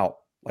throwing out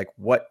like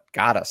what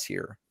got us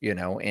here,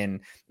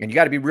 and you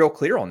got to be real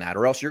clear on that,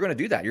 or else you're going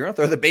to do that. You're going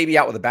to throw the baby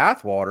out with the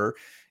bathwater,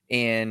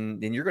 and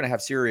then you're going to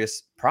have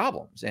serious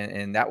problems.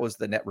 And that was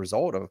the net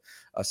result of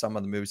some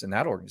of the moves in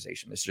that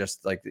organization. It's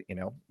just like,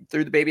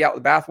 threw the baby out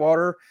with the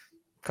bathwater,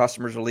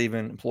 customers are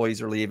leaving,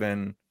 employees are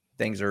leaving,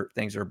 things are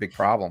a big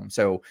problem.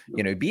 So,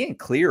 being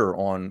clear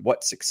on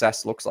what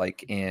success looks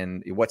like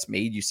and what's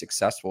made you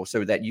successful,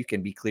 so that you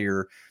can be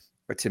clear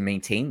to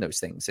maintain those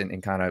things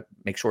and kind of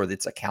make sure that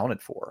it's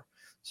accounted for.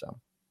 So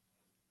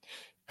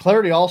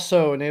clarity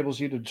also enables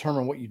you to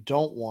determine what you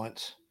don't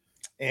want,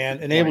 and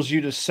enables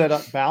you to set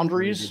up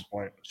boundaries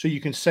so you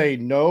can say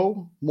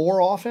no more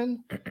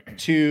often,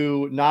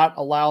 to not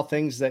allow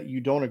things that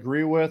you don't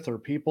agree with, or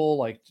people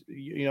like,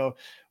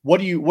 what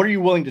are you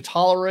willing to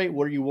tolerate?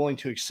 What are you willing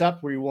to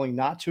accept? What are you willing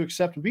not to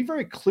accept? And be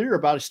very clear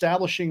about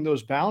establishing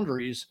those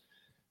boundaries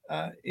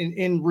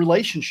in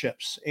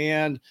relationships.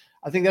 And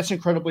I think that's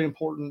incredibly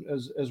important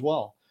as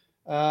well.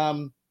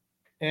 And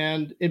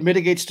it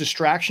mitigates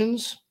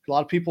distractions. A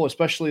lot of people,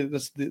 especially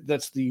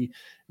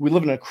we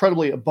live in an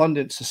incredibly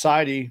abundant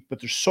society, but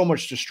there's so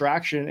much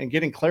distraction, and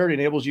getting clarity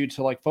enables you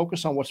to like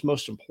focus on what's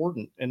most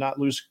important and not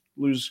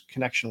lose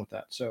connection with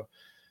that. So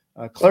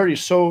clarity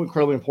is so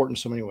incredibly important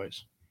in so many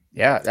ways.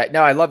 Yeah.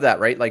 No, I love that.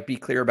 Right. Like, be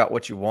clear about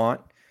what you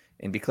want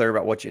and be clear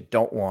about what you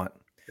don't want.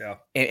 Yeah.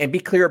 And be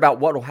clear about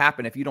what will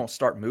happen if you don't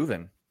start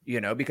moving.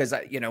 Because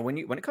when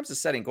it comes to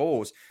setting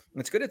goals,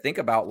 it's good to think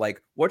about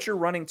like what you're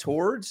running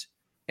towards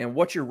and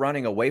what you're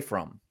running away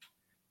from,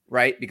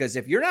 right? Because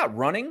if you're not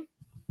running,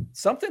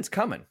 something's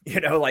coming,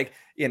 and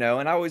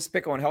I always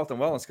pick on health and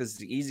wellness because it's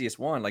the easiest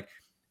one. Like,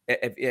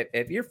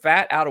 if you're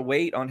fat, out of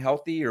weight,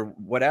 unhealthy, or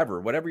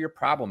whatever your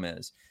problem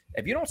is,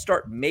 if you don't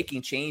start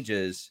making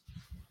changes,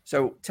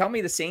 so tell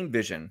me the same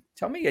vision.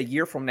 Tell me a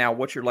year from now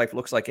what your life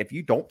looks like if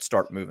you don't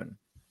start moving,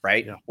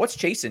 right? Yeah. What's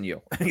chasing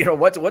you?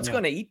 What's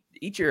going to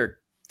eat your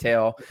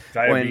tail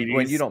when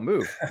you don't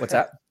move? What's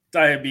that?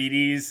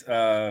 Diabetes,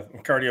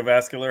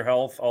 cardiovascular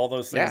health, all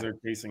those things are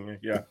chasing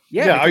you.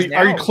 Yeah. Are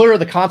you clear of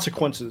the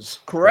consequences?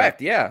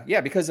 Correct.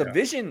 Yeah. Because a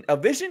vision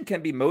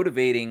can be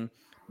motivating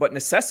but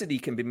necessity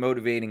can be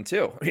motivating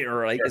too, right?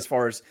 Sure. As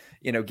far as,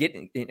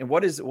 getting, and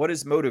what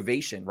is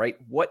motivation, right?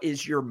 What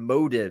is your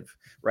motive,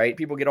 right?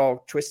 People get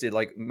all twisted,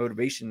 like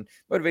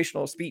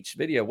motivational speech,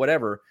 video,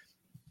 whatever.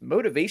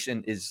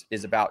 Motivation is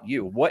about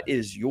you. What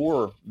is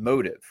your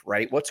motive,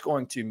 right? What's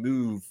going to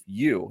move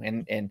you?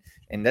 And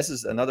this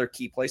is another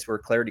key place where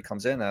clarity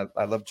comes in.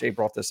 I love Jay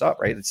brought this up,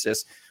 right? It's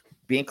just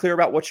being clear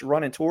about what you're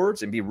running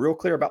towards and be real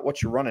clear about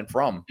what you're running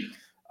from.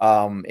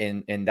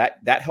 And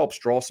that helps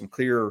draw some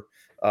clear,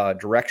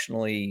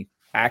 directionally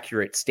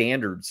accurate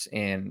standards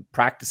and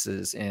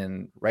practices,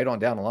 and right on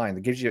down the line,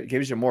 that gives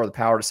you more of the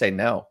power to say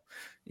no.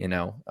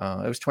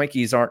 Those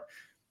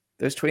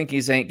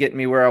Twinkies ain't getting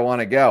me where I want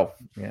to go,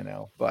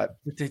 but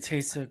they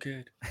taste so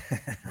good. They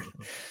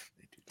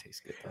do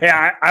taste good. Hey,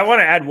 I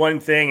want to add one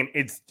thing, and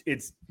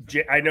it's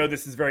I know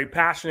this is very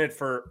passionate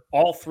for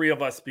all three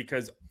of us,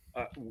 because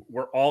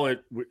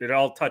it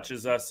all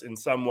touches us in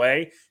some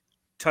way.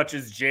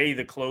 Touches Jay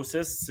the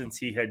closest, since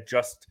he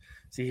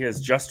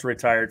has just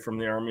retired from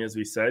the Army, as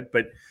we said.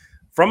 But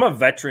from a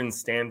veteran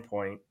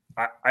standpoint,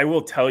 I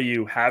will tell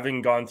you,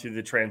 having gone through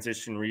the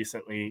transition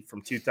recently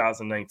from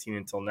 2019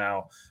 until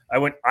now,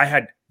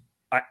 I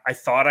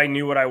thought I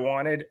knew what I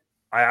wanted.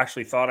 I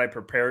actually thought I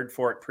prepared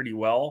for it pretty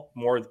well,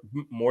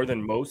 more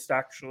than most,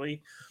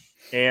 actually.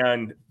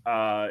 And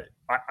I'm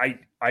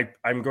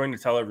going to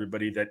tell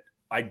everybody that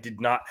I didn't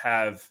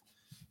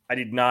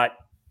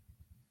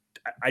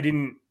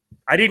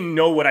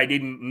know what I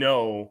didn't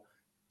know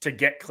to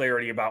get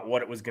clarity about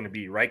what it was going to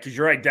be, right? Because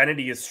your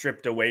identity is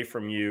stripped away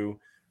from you,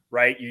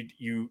 right?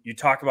 You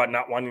talk about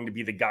not wanting to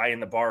be the guy in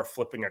the bar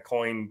flipping a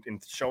coin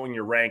and showing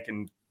your rank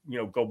and,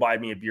 go buy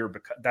me a beer,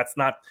 because that's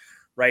not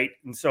right.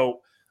 And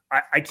so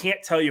I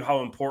can't tell you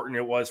how important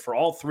it was for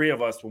all three of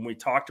us when we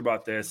talked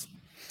about this,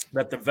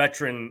 that the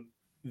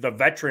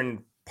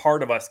veteran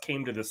part of us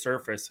came to the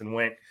surface and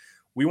went,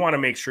 we want to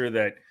make sure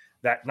that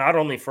not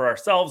only for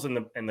ourselves and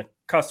the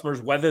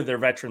customers, whether they're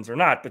veterans or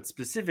not, but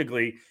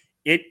specifically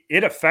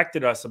it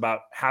affected us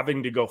about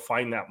having to go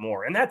find that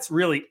more. And that's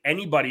really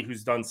anybody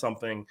who's done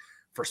something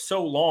for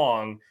so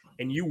long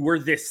and you were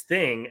this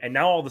thing and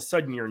now all of a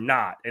sudden you're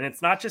not. And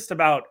it's not just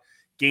about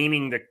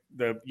gaining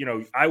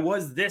I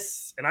was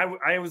this and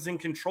I was in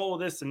control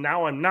of this and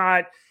now I'm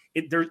not.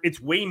 It's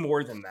way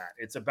more than that.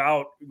 It's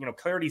about,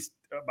 clarity,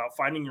 about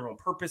finding your own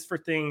purpose for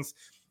things.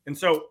 And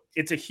so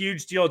it's a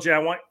huge deal, Jay.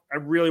 I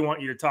really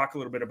want you to talk a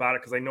little bit about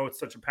it, because I know it's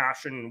such a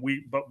passion.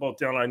 Both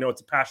Dale and I know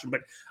it's a passion,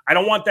 but I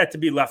don't want that to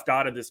be left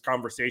out of this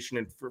conversation,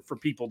 and for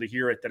people to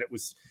hear it, that it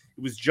was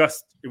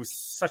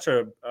such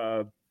a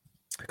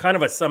kind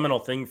of a seminal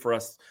thing for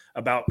us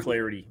about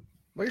clarity.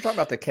 Well, you're talking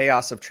about the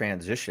chaos of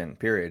transition,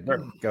 period.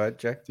 Sure. Go ahead,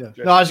 Jay. Yeah.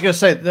 No, I was going to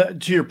say,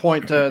 to your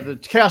point, the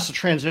chaos of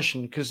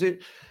transition, because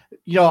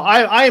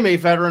I am a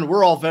veteran.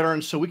 We're all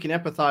veterans, so we can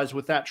empathize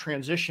with that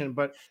transition.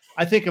 But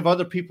I think of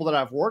other people that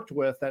I've worked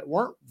with that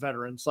weren't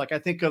veterans. Like I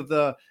think of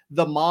the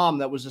mom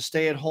that was a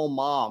stay-at-home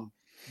mom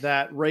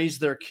that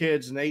raised their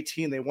kids, and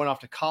 18, they went off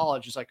to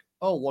college. It's like,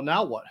 oh, well,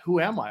 now what? Who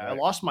am I? Right. I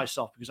lost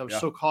myself because I was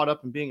so caught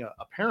up in being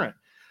a parent.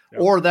 Yeah.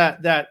 Or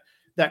that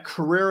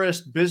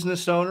careerist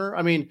business owner.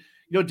 I mean,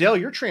 Dale,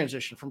 your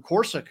transition from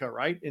Corsica,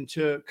 right,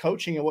 into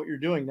coaching and what you're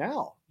doing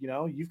now,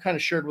 you've kind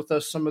of shared with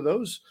us some of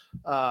those,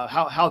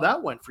 how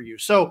that went for you.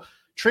 So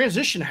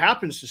transition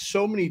happens to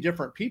so many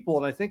different people.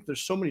 And I think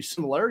there's so many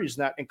similarities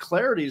in that, and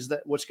clarity is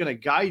that what's going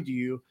to guide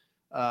you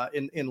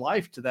in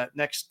life to that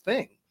next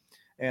thing.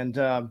 And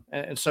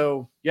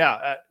so,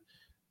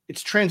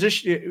 it's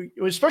transition,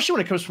 especially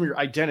when it comes from your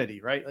identity,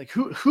 right? Like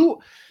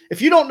who,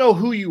 if you don't know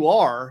who you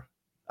are,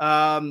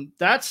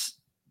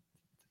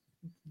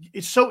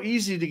 it's so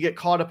easy to get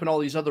caught up in all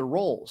these other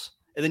roles,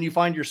 and then you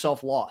find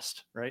yourself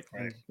lost, right?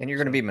 And you're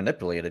going to be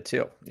manipulated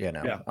too,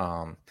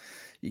 Yeah.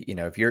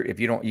 If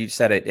you don't, you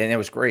said it, and it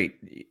was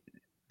great.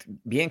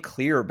 Being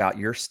clear about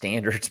your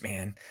standards,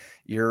 man,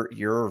 your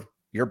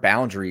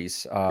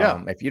boundaries.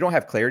 If you don't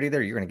have clarity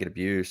there, you're going to get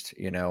abused,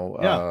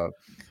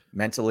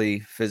 mentally,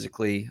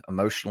 physically,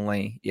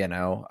 emotionally,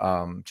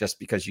 just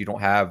because you don't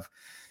have,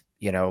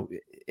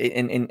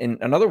 and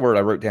another word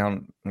I wrote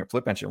down,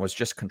 Flip mentioned, was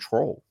just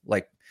control.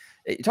 Like,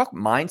 you talk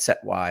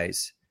mindset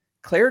wise,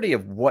 clarity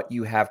of what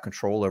you have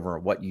control over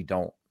and what you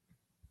don't,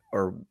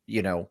 or,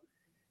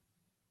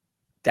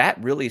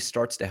 that really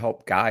starts to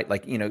help guide.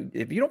 Like,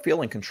 if you don't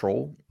feel in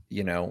control,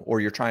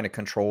 or you're trying to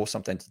control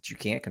something that you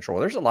can't control,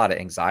 there's a lot of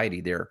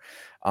anxiety there.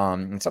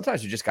 And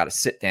sometimes you just got to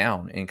sit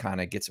down and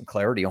kind of get some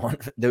clarity on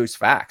those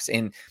facts.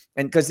 And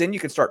because then you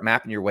can start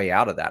mapping your way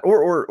out of that,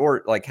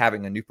 or like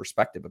having a new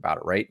perspective about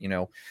it. Right.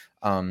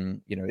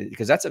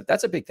 Because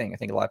that's a big thing. I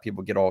think a lot of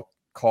people get all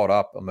caught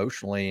up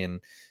emotionally and,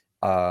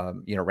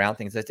 around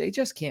things that they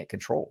just can't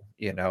control,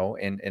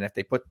 and if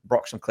they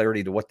brought some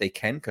clarity to what they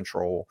can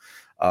control,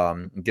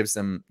 gives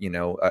them,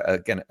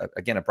 again,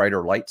 a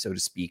brighter light, so to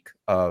speak,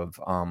 of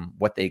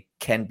what they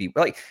can be.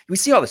 Like, we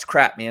see all this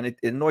crap, man. It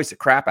annoys the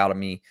crap out of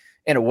me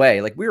in a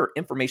way. Like, we're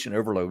information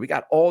overload. We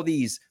got all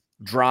these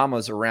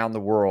dramas around the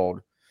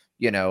world,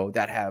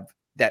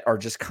 that are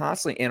just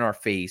constantly in our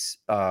face,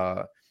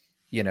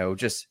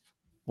 just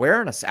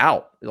wearing us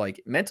out,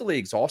 like mentally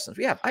exhausting.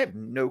 I have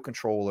no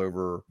control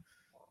over,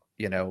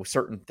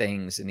 certain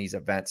things in these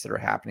events that are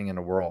happening in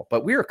the world,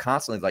 but we are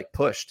constantly like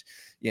pushed,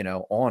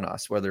 on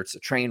us, whether it's a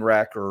train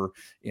wreck or,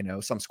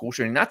 some school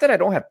shooting. Not that I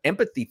don't have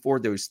empathy for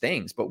those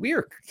things, but we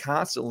are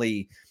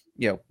constantly,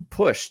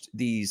 pushed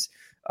these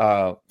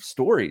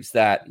stories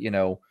that,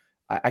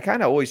 I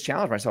kind of always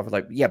challenge myself with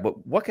like, yeah,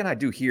 but what can I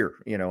do here,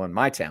 in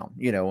my town,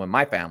 in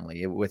my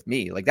family, with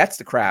me? Like, that's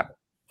the crap.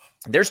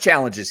 There's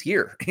challenges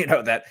here,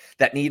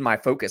 that need my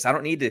focus. I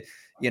don't need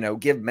to,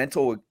 give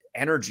mental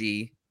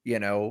energy,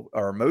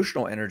 or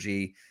emotional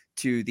energy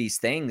to these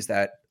things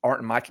that aren't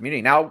in my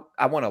community. Now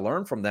I want to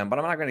learn from them, but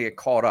I'm not going to get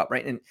caught up.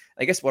 Right. And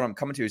I guess what I'm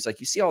coming to is like,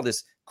 you see all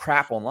this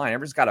crap online.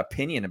 Everyone's got an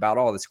opinion about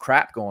all this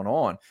crap going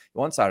on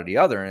one side or the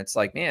other. And it's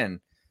like, man,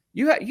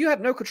 you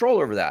have no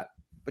control over that,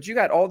 but you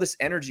got all this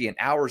energy and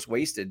hours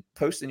wasted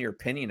posting your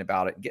opinion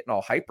about it, getting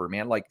all hyper,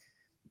 man. Like,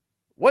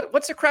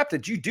 what's the crap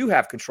that you do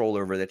have control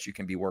over that you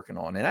can be working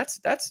on? And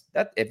that's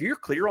if you're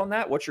clear on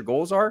that, what your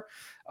goals are,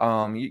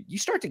 you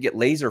start to get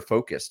laser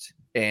focused,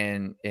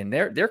 and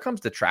there comes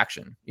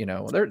distraction.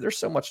 There's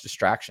so much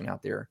distraction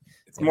out there.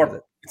 It's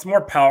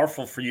more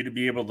powerful for you to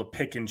be able to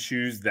pick and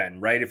choose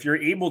then, right? If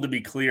you're able to be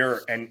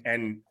clear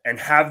and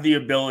have the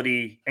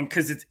ability, and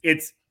because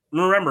it's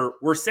remember,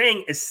 we're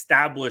saying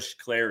establish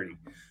clarity.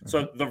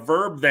 So the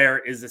verb there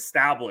is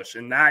establish,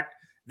 and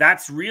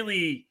that's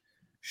really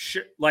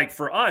like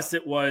for us,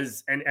 it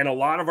was, and a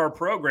lot of our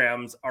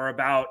programs are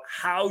about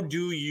how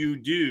do you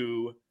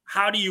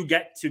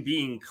get to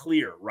being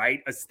clear,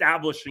 right?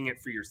 Establishing it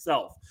for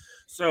yourself.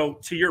 So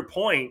to your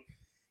point,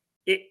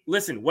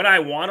 listen, when I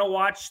want to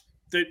watch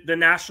the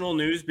national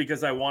news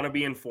because I want to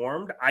be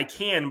informed, I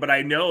can, but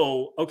I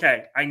know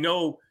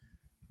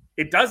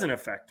it doesn't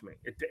affect me.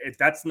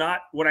 That's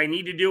not what I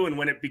need to do. And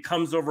when it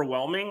becomes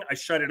overwhelming, I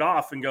shut it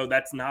off and go,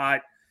 that's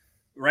not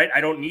right.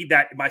 I don't need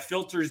that. My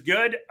filter's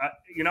good.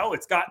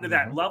 It's gotten to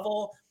that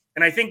level.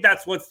 And I think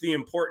that's what's the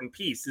important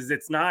piece is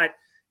it's not,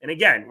 and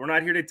again, we're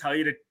not here to tell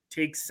you to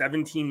take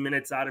 17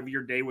 minutes out of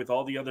your day with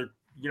all the other,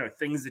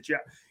 things that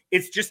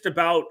it's just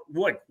about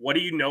what do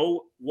you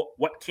know?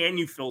 What can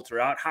you filter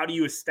out? How do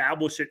you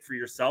establish it for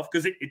yourself?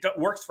 Because it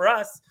works for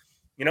us.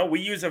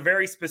 We use a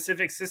very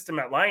specific system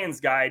at Lions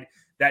Guide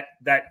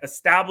that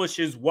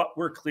establishes what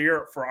we're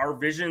clear for our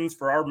visions,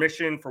 for our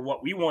mission, for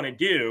what we want to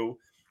do.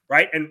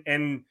 Right.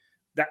 And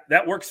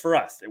that works for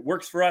us. It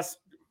works for us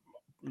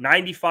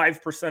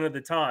 95% of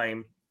the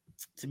time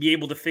to be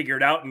able to figure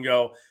it out and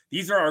go,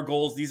 these are our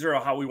goals. These are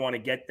how we want to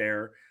get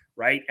there.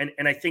 Right.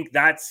 And I think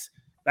that's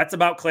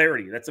about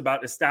clarity. That's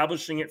about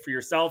establishing it for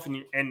yourself.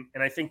 And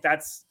I think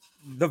that's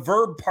the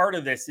verb part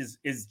of this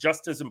is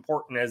just as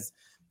important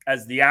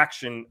as the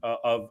action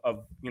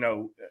of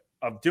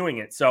doing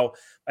it. So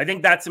I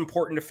think that's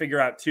important to figure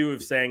out too,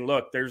 of saying,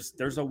 look,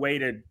 there's a way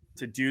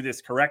to do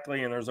this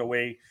correctly. And there's a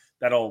way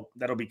that'll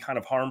be kind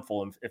of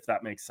harmful if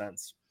that makes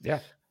sense. Yeah.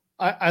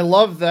 I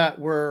love that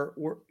we're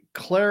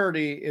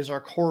clarity is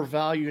our core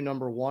value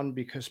number one,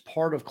 because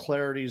part of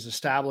clarity is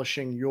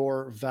establishing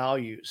your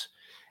values.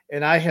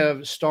 And I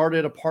have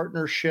started a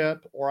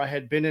partnership, or I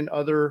had been in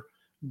other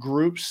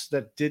groups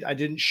that I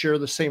didn't share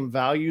the same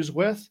values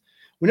with.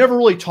 We never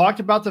really talked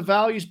about the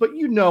values, but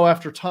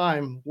after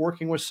time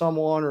working with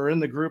someone or in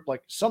the group,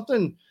 like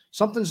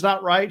something's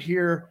not right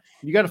here.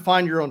 You got to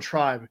find your own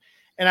tribe.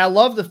 And I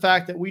love the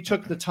fact that we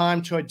took the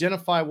time to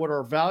identify what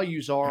our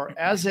values are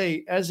as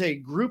a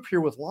group here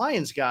with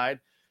Lions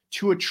Guide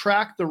to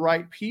attract the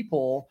right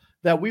people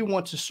that we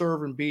want to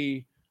serve and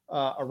be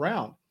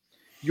around.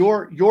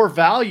 Your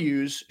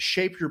values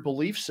shape your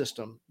belief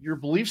system. Your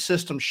belief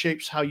system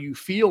shapes how you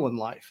feel in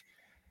life.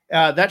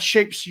 That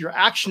shapes your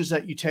actions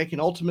that you take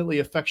and ultimately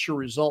affects your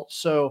results.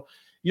 So,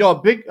 a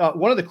big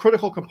one of the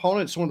critical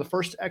components, one of the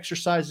first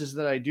exercises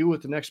that I do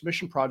with the Next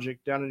Mission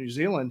Project down in New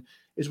Zealand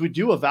is we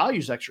do a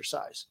values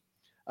exercise.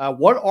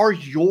 What are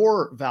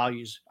your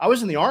values? I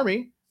was in the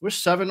Army with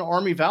 7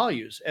 Army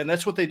values, and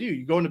that's what they do.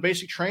 You go into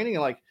basic training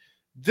and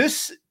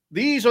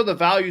these are the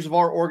values of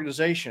our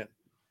organization.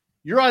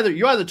 You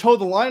either toe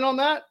the line on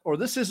that, or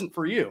this isn't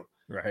for you.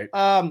 Right.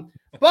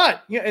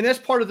 But and that's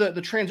part of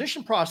the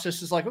transition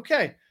process is like,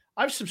 okay,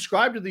 I've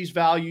subscribed to these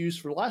values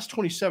for the last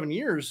 27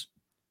 years,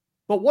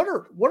 but what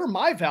are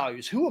my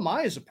values? Who am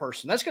I as a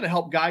person? That's going to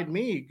help guide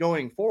me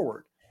going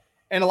forward.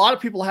 And a lot of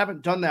people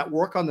haven't done that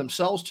work on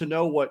themselves to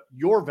know what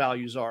your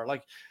values are.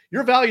 Like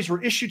your values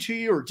were issued to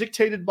you or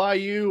dictated by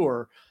you,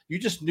 or you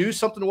just knew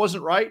something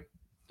wasn't right.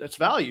 That's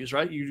values,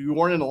 right? You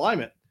weren't in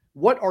alignment.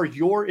 What are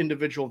your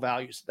individual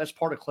values? That's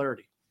part of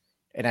clarity.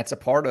 And that's a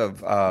part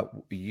of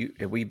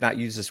we've not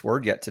used this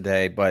word yet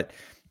today, but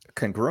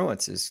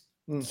congruence is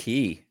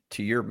key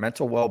to your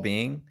mental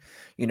well-being,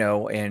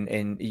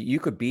 and you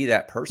could be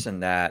that person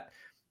that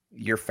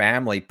your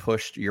family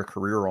pushed your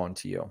career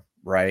onto you,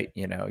 right?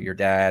 Your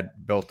dad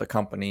built a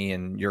company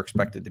and you're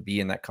expected to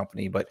be in that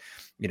company, but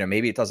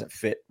maybe it doesn't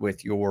fit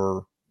with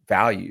your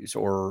values,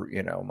 or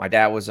my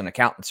dad was an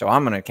accountant, so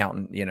I'm an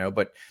accountant,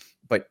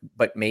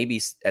 but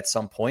maybe at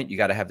some point you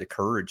got to have the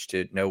courage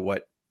to know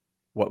what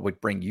what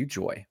would bring you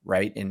joy,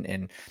 right?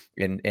 And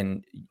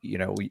you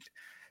know,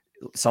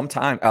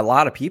 sometimes a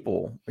lot of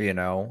people, you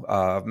know,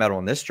 I've met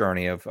on this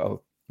journey of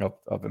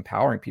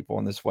empowering people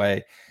in this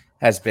way,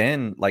 has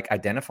been like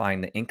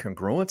identifying the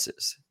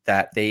incongruences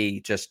that they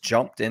just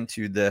jumped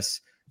into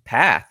this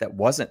path that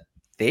wasn't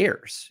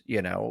theirs.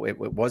 You know, it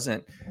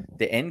wasn't,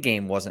 the end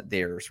game wasn't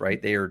theirs,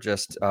 right? They are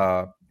just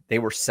they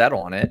were set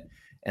on it,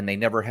 and they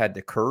never had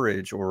the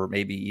courage or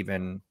maybe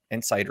even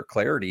insight or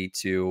clarity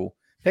to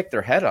pick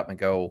their head up and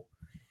go,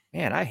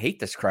 man, I hate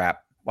this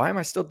crap. Why am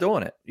I still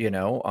doing it? You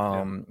know,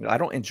 I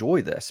don't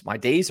enjoy this. My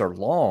days are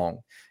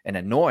long and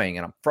annoying,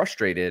 and I'm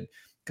frustrated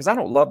because I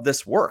don't love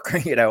this work,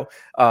 you know?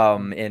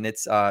 And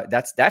it's,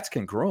 that's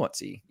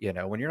congruency, you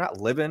know, when you're not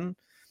living,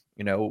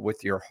 you know,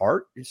 with your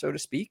heart, so to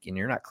speak, and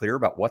you're not clear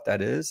about what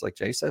that is, like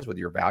Jay says, with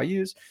your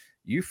values,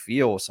 you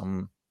feel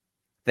some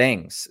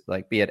things,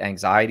 like be it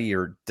anxiety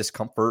or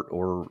discomfort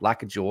or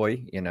lack of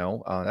joy, you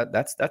know,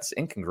 that's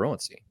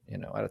incongruency, you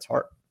know, at its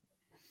heart.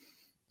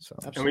 So,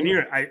 and when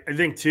you, I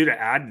think too, to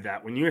add to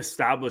that, when you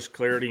establish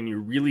clarity and you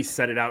really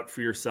set it out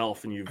for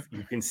yourself, and you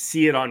can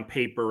see it on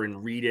paper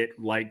and read it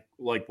like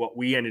what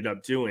we ended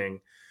up doing,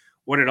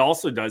 what it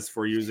also does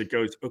for you is it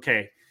goes,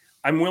 okay,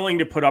 I'm willing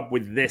to put up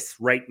with this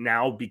right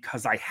now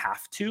because I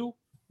have to,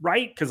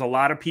 right? Because a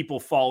lot of people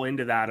fall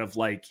into that of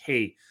like,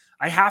 hey,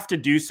 I have to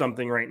do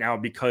something right now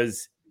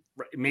because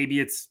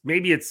maybe it's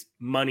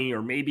money,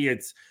 or maybe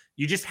it's,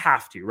 you just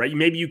have to, right?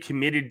 Maybe you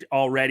committed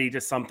already to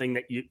something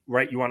that you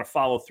want to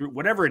follow through,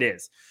 whatever it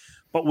is.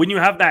 But when you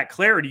have that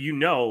clarity, you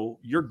know,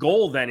 your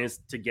goal then is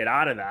to get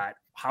out of that.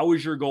 How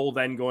is your goal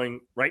then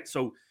going, right?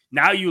 So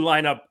now you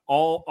line up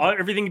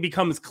everything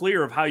becomes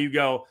clear of how you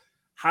go,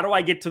 how do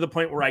I get to the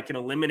point where I can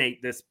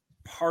eliminate this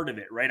part of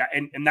it, right?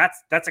 And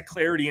that's a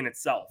clarity in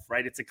itself,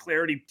 right? It's a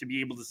clarity to be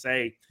able to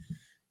say,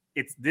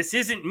 this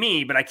isn't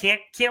me, but I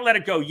can't let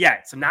it go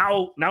yet. So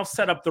now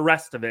set up the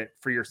rest of it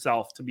for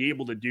yourself to be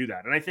able to do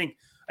that. And I think,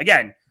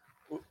 again,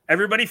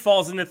 everybody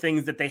falls into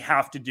things that they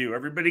have to do.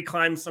 Everybody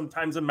climbs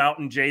sometimes a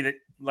mountain, Jay, that,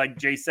 like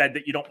Jay said,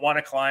 that you don't want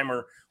to climb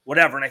or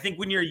whatever. And I think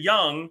when you're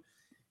young,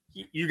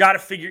 you got to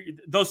figure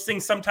those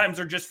things. Sometimes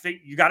are just,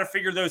 you got to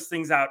figure those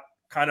things out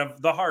kind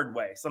of the hard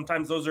way.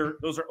 Sometimes those are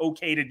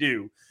okay to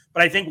do.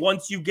 But I think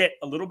once you get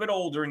a little bit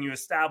older and you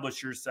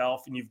establish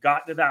yourself and you've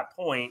gotten to that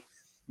point,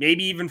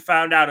 maybe even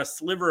found out a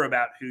sliver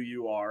about who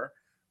you are,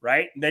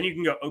 right? And then you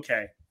can go,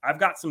 okay, I've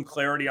got some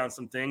clarity on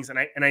some things. And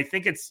I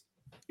think it's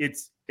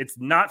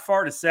not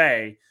far to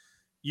say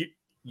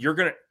you're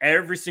going to,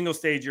 every single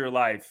stage of your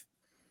life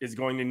is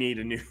going to need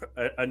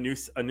a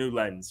new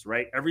lens,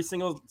 right? Every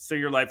single stage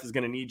of your life is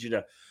going to need you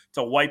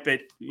to wipe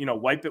it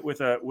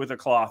with a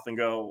cloth and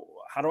go,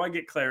 how do I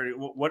get clarity?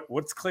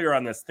 What's clear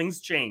on this? Things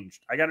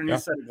changed. I got a new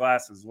set of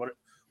glasses.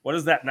 What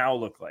does that now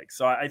look like?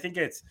 So I think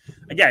it's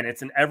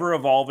an ever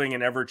evolving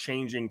and ever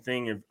changing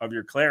thing of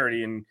your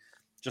clarity. And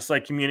just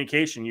like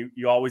communication,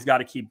 you always got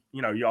to keep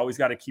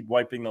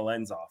wiping the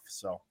lens off.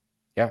 So,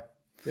 yeah.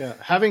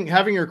 Having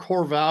your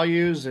core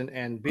values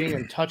and being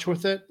in touch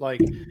with it.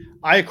 Like,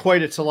 I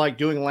equate it to like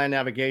doing land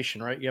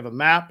navigation, right? You have a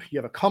map, you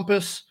have a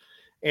compass,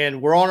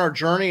 and we're on our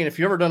journey. And if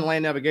you've ever done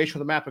land navigation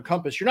with a map and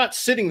compass, you're not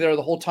sitting there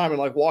the whole time and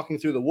like walking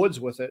through the woods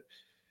with it.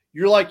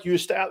 You're like, you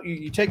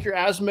take your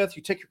azimuth,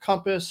 you take your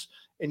compass,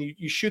 and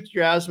you shoot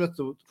your azimuth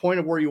to the point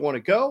of where you want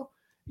to go.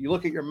 You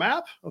look at your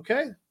map,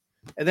 okay?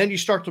 And then you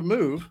start to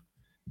move.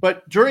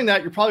 But during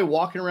that, you're probably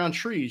walking around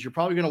trees. You're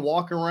probably going to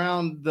walk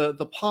around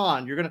the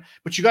pond.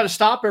 But you got to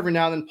stop every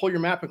now and then, pull your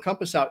map and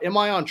compass out. Am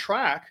I on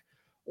track,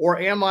 or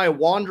am I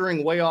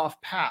wandering way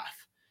off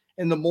path?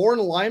 And the more in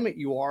alignment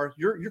you are,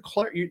 your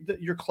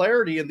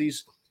clarity and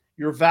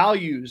your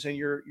values and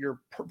your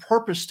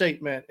purpose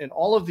statement and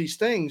all of these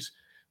things,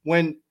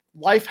 when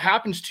life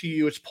happens to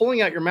you, it's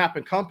pulling out your map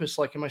and compass.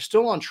 Like, am I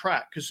still on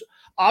track? Because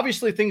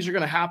obviously things are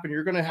going to happen.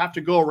 You're going to have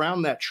to go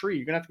around that tree.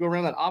 You're going to have to go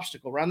around that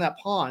obstacle, around that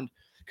pond,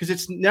 because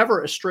it's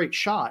never a straight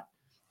shot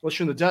unless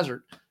you're in the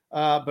desert.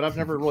 But I've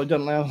never really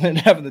done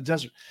land nav in the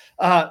desert.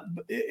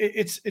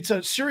 It's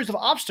a series of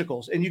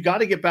obstacles, and you got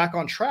to get back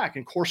on track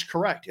and course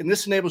correct. And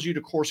this enables you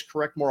to course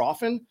correct more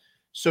often,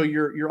 so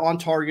you're on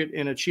target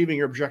and achieving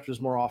your objectives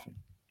more often.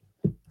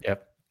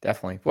 Yep,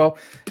 definitely. Well,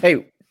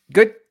 hey,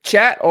 good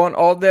chat on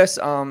all this.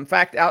 In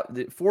fact,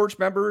 the Forge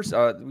members,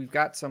 we've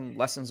got some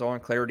lessons on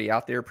clarity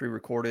out there,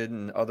 pre-recorded,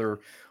 and other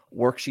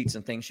worksheets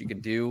and things you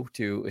can do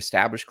to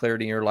establish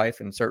clarity in your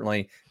life. And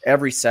certainly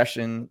every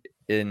session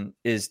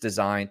is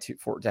designed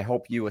to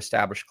help you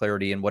establish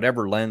clarity in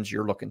whatever lens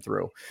you're looking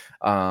through.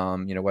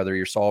 Whether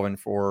you're solving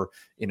for,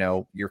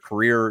 your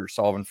career, you're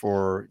solving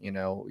for,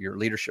 your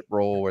leadership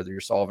role, whether you're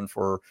solving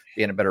for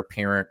being a better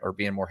parent or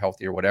being more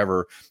healthy or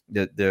whatever,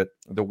 the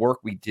work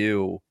we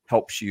do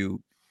helps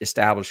you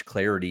establish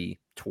clarity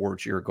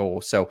towards your goal.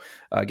 So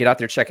get out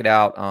there, check it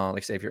out.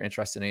 Like I say, if you're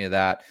interested in any of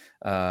that,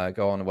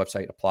 go on the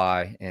website,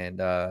 apply, and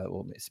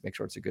we'll make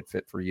sure it's a good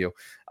fit for you.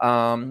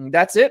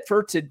 That's it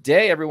for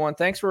today, everyone.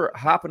 Thanks for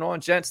hopping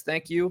on, gents.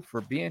 Thank you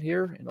for being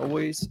here, and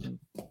always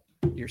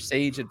your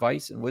sage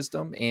advice and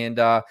wisdom. And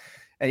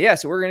yeah,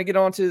 so we're going to get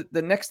on to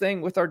the next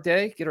thing with our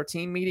day, get our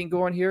team meeting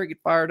going here,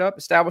 get fired up,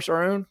 establish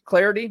our own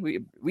clarity.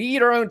 We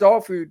eat our own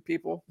dog food,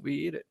 people. We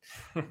eat it.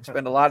 We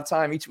spend a lot of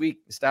time each week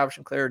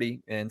establishing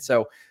clarity. And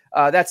so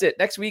that's it.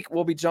 Next week,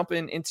 we'll be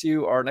jumping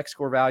into our next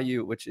core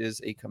value, which is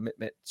a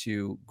commitment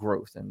to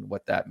growth and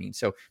what that means.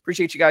 So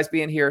appreciate you guys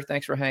being here.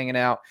 Thanks for hanging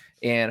out,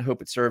 and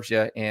hope it serves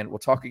you. And we'll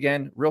talk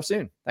again real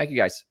soon. Thank you,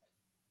 guys.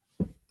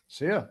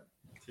 See ya.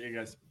 See you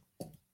guys.